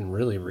 minutes can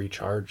really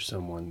recharge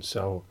someone.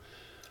 So,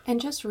 and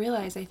just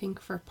realize, I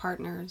think for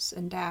partners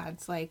and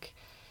dads, like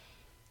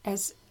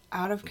as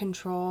out of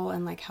control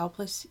and like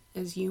helpless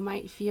as you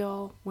might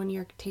feel when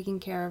you're taking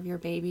care of your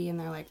baby and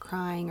they're like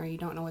crying or you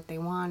don't know what they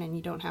want and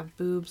you don't have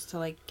boobs to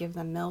like give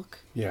them milk.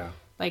 Yeah.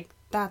 Like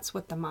that's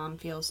what the mom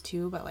feels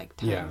too, but like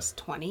times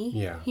 20,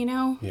 Yeah.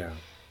 Yeah.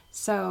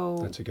 So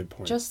that's a good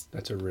point. Just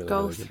that's a really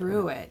go really good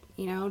through point.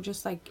 it,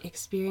 just like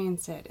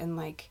experience it and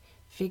like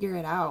figure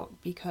it out,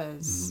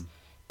 because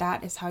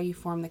that is how you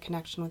form the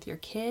connection with your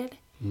kid,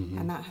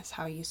 and that is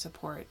how you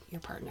support your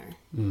partner.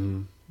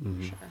 Sure.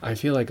 I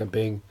feel like a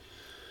big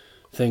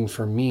thing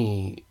for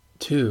me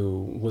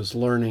too was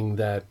learning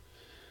that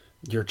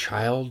your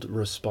child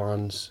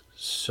responds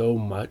so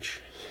much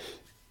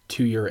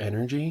to your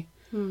energy.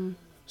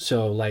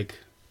 So like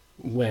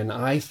when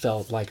I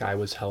felt like I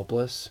was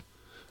helpless,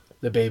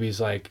 the baby's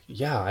like,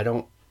 yeah, I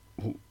don't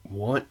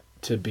want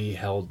to be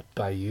held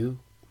by you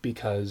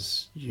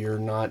because you're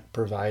not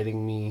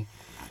providing me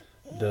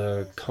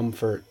the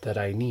comfort that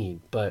I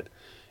need. But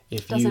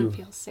if it doesn't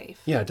feel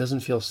safe. Yeah, it doesn't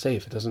feel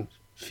safe. It doesn't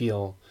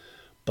feel,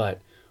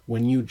 but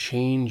when you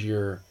change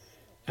your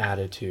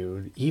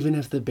attitude, even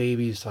if the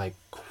baby's like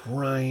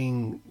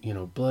crying,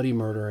 bloody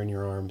murder in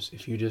your arms,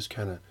 if you just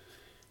kind of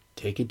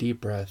take a deep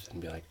breath and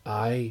be like,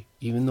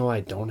 even though I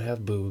don't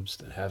have boobs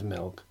that have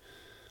milk,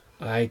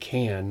 I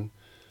can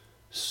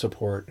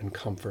support and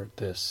comfort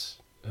this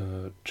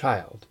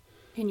child.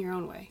 In your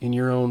own way. In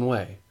your own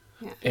way.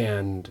 Yeah.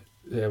 And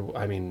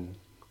I mean,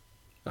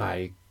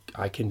 I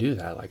can do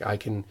that. Like I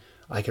can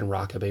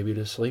rock a baby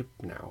to sleep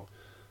now.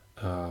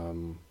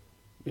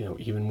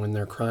 Even when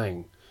they're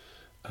crying.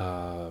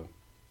 But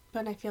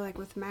I feel like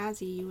with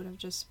Mazzy, you would have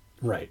just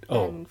right.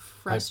 been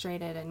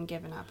frustrated and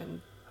given up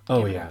and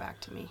given it back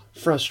to me.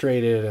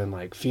 Frustrated and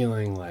like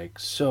feeling like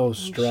so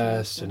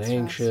stressed and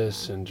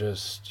anxious and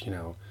just,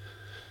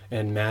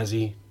 and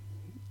Mazzy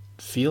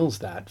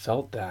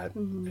felt that.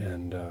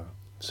 And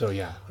so,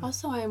 yeah.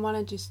 Also, I want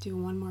to just do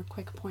one more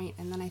quick point,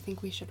 and then I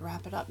think we should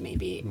wrap it up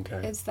maybe.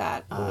 Okay. Is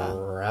that...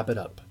 wrap it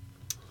up.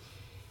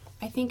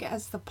 I think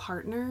as the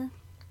partner...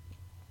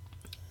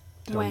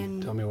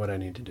 Tell me what I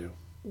need to do.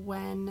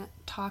 When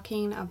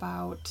talking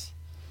about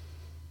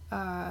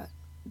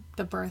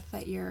the birth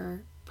that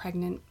your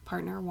pregnant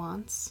partner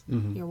wants,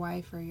 your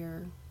wife or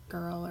your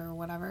girl or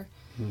whatever,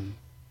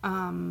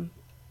 I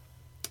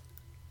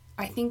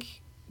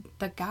think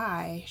the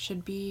guy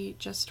should be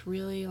just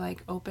really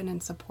like open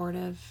and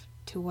supportive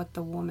to what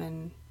the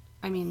woman,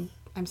 I'm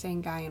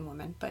saying guy and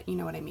woman, but you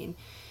know what I mean.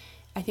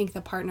 I think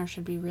the partner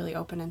should be really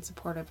open and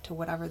supportive to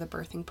whatever the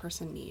birthing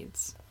person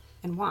needs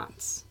and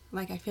wants.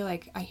 Like, I feel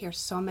like I hear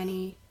so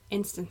many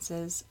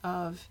instances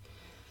of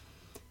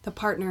the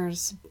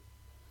partners,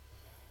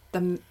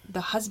 the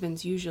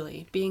husbands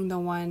usually, being the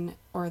one,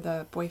 or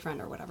the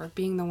boyfriend or whatever,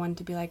 being the one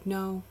to be like,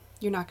 no,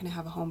 you're not going to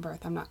have a home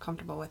birth. I'm not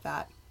comfortable with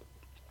that.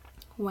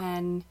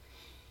 When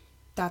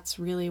that's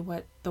really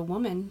what the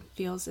woman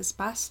feels is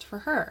best for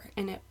her.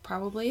 And it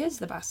probably is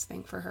the best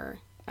thing for her.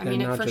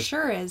 It for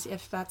sure is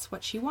if that's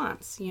what she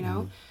wants,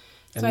 And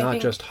so not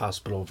just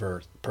hospital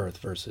birth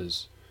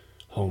versus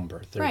home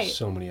birth. There's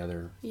so many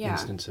other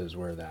instances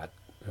where that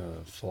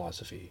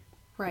philosophy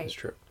is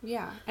true.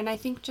 Yeah. And I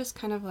think just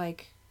kind of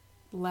like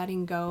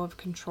letting go of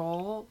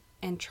control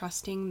and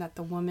trusting that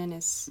the woman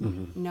is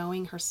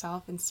knowing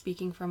herself and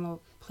speaking from a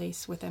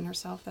place within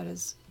herself that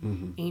is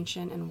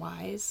ancient and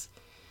wise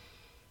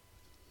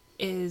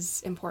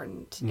is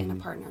important in a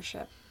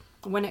partnership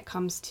when it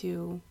comes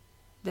to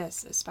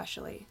this,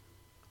 especially.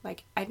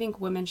 Like, I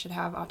think women should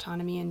have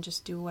autonomy and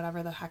just do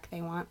whatever the heck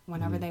they want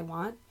whenever they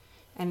want,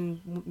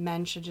 and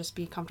men should just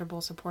be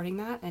comfortable supporting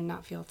that and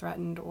not feel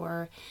threatened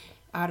or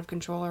out of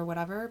control or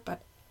whatever,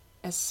 but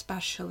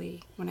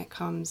especially when it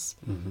comes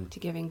to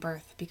giving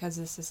birth, because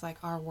this is like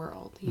our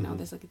world,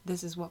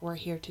 this is what we're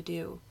here to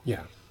do.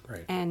 Yeah,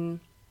 right. And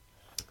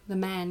the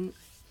men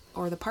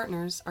or the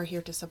partners are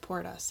here to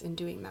support us in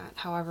doing that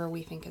however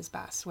we think is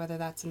best, whether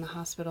that's in the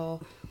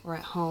hospital or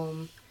at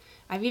home.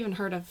 I've even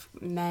heard of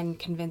men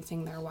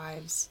convincing their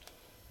wives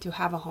to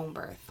have a home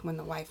birth when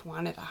the wife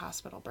wanted a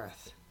hospital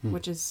birth,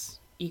 which is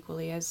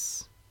equally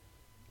as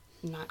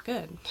not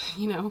good,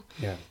 you know?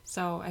 Yeah.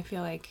 So I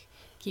feel like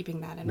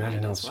keeping that in Imagine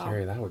mind how as well.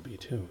 scary that would be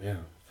too, yeah,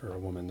 for a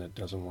woman that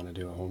doesn't want to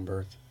do a home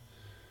birth.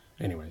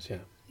 Anyways, yeah.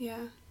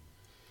 Yeah.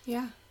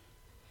 Yeah.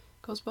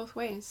 Goes both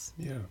ways.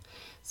 Yeah.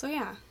 So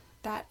yeah,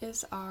 that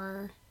is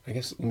our... I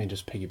guess let me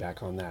just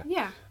piggyback on that.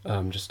 Yeah.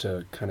 Just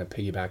to kind of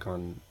piggyback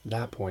on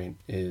that point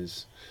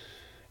is,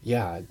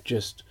 yeah,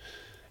 just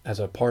as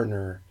a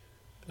partner,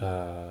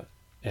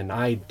 and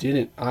I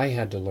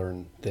had to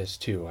learn this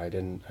too.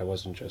 I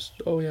wasn't just,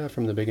 oh yeah,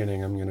 from the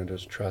beginning, I'm going to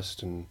just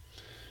trust and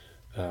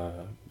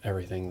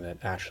everything that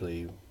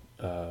Ashley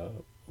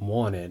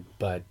wanted.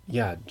 But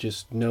yeah,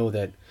 just know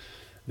that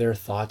their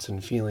thoughts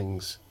and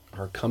feelings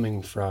are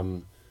coming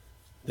from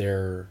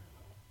their,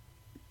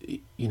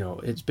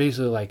 it's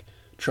basically like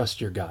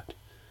trust your gut.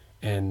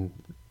 And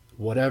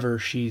whatever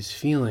she's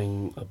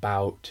feeling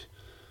about,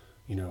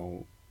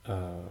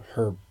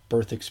 her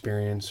birth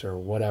experience or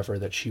whatever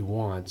that she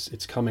wants,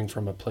 it's coming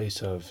from a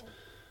place of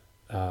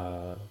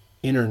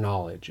inner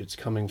knowledge. It's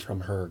coming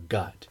from her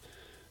gut.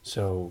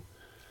 So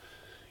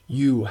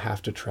you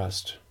have to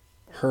trust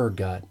her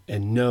gut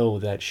and know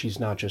that she's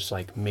not just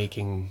like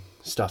making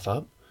stuff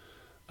up,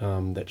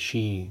 that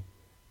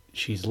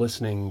she's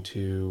listening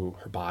to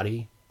her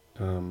body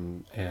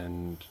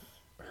and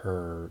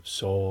her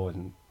soul,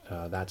 and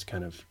that's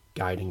kind of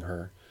guiding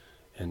her,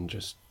 and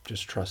just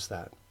trust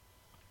that.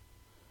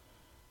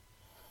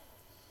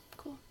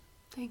 Cool.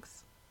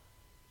 Thanks.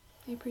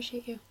 I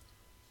appreciate you.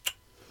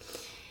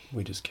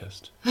 We just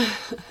kissed.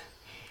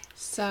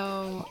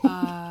 So,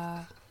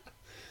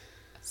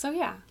 so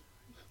yeah,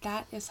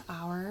 that is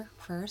our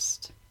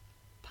first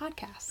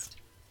podcast.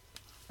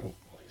 Oh,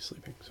 he's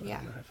sleeping, so Yeah.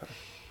 I'm gonna high five.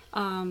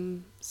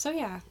 So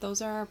yeah,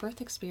 those are our birth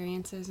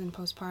experiences and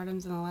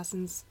postpartums and the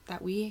lessons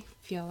that we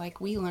feel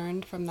like we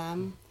learned from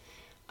them.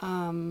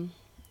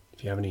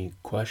 If you have any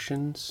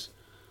questions,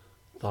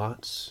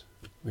 thoughts,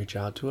 reach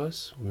out to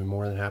us. We'll be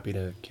more than happy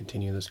to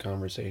continue this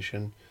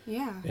conversation.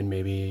 Yeah. And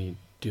maybe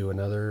do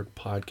another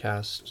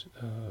podcast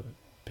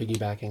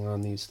piggybacking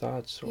on these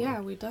thoughts. Or... Yeah,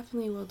 we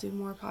definitely will do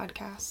more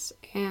podcasts.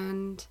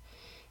 And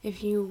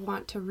if you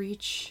want to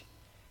reach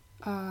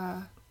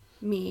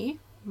me,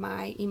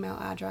 my email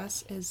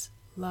address is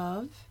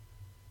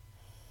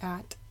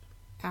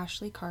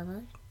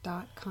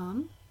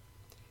love@ashleycarver.com.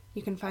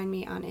 You can find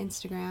me on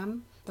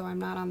Instagram, though I'm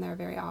not on there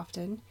very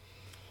often.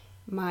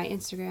 My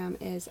Instagram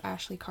is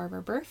Ashley Carver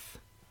Birth.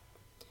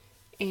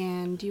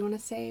 And do you want to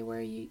say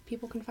where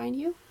people can find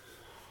you?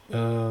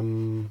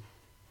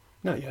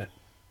 Not yet.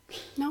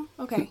 No?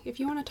 Okay. If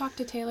you want to talk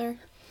to Taylor,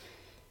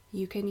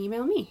 you can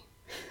email me.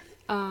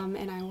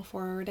 And I will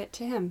forward it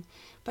to him.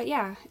 But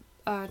yeah,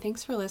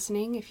 thanks for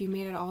listening. If you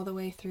made it all the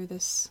way through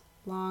this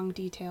long,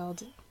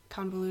 detailed,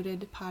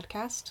 convoluted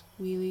podcast,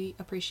 we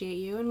appreciate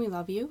you and we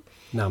love you.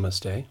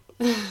 Namaste.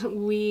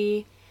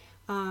 We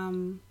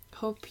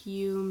hope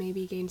you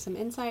maybe gain some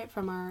insight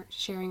from our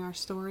sharing our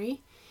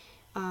story.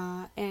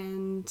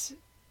 And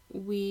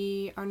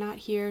we are not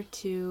here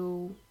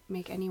to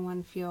make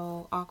anyone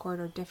feel awkward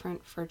or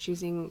different for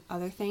choosing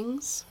other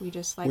things. We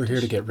just like We're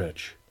here to get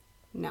rich.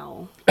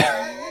 No.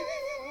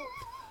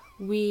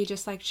 We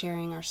just like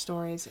sharing our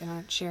stories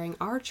and sharing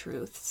our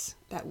truths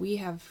that we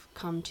have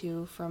come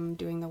to from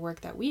doing the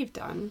work that we've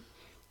done,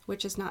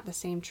 which is not the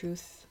same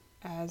truth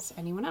as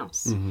anyone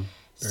else. Mm-hmm.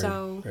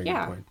 Very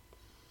Yeah. good point.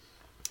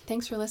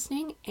 Thanks for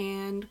listening,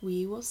 and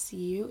we will see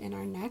you in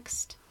our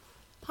next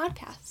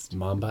podcast.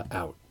 Mamba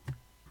out.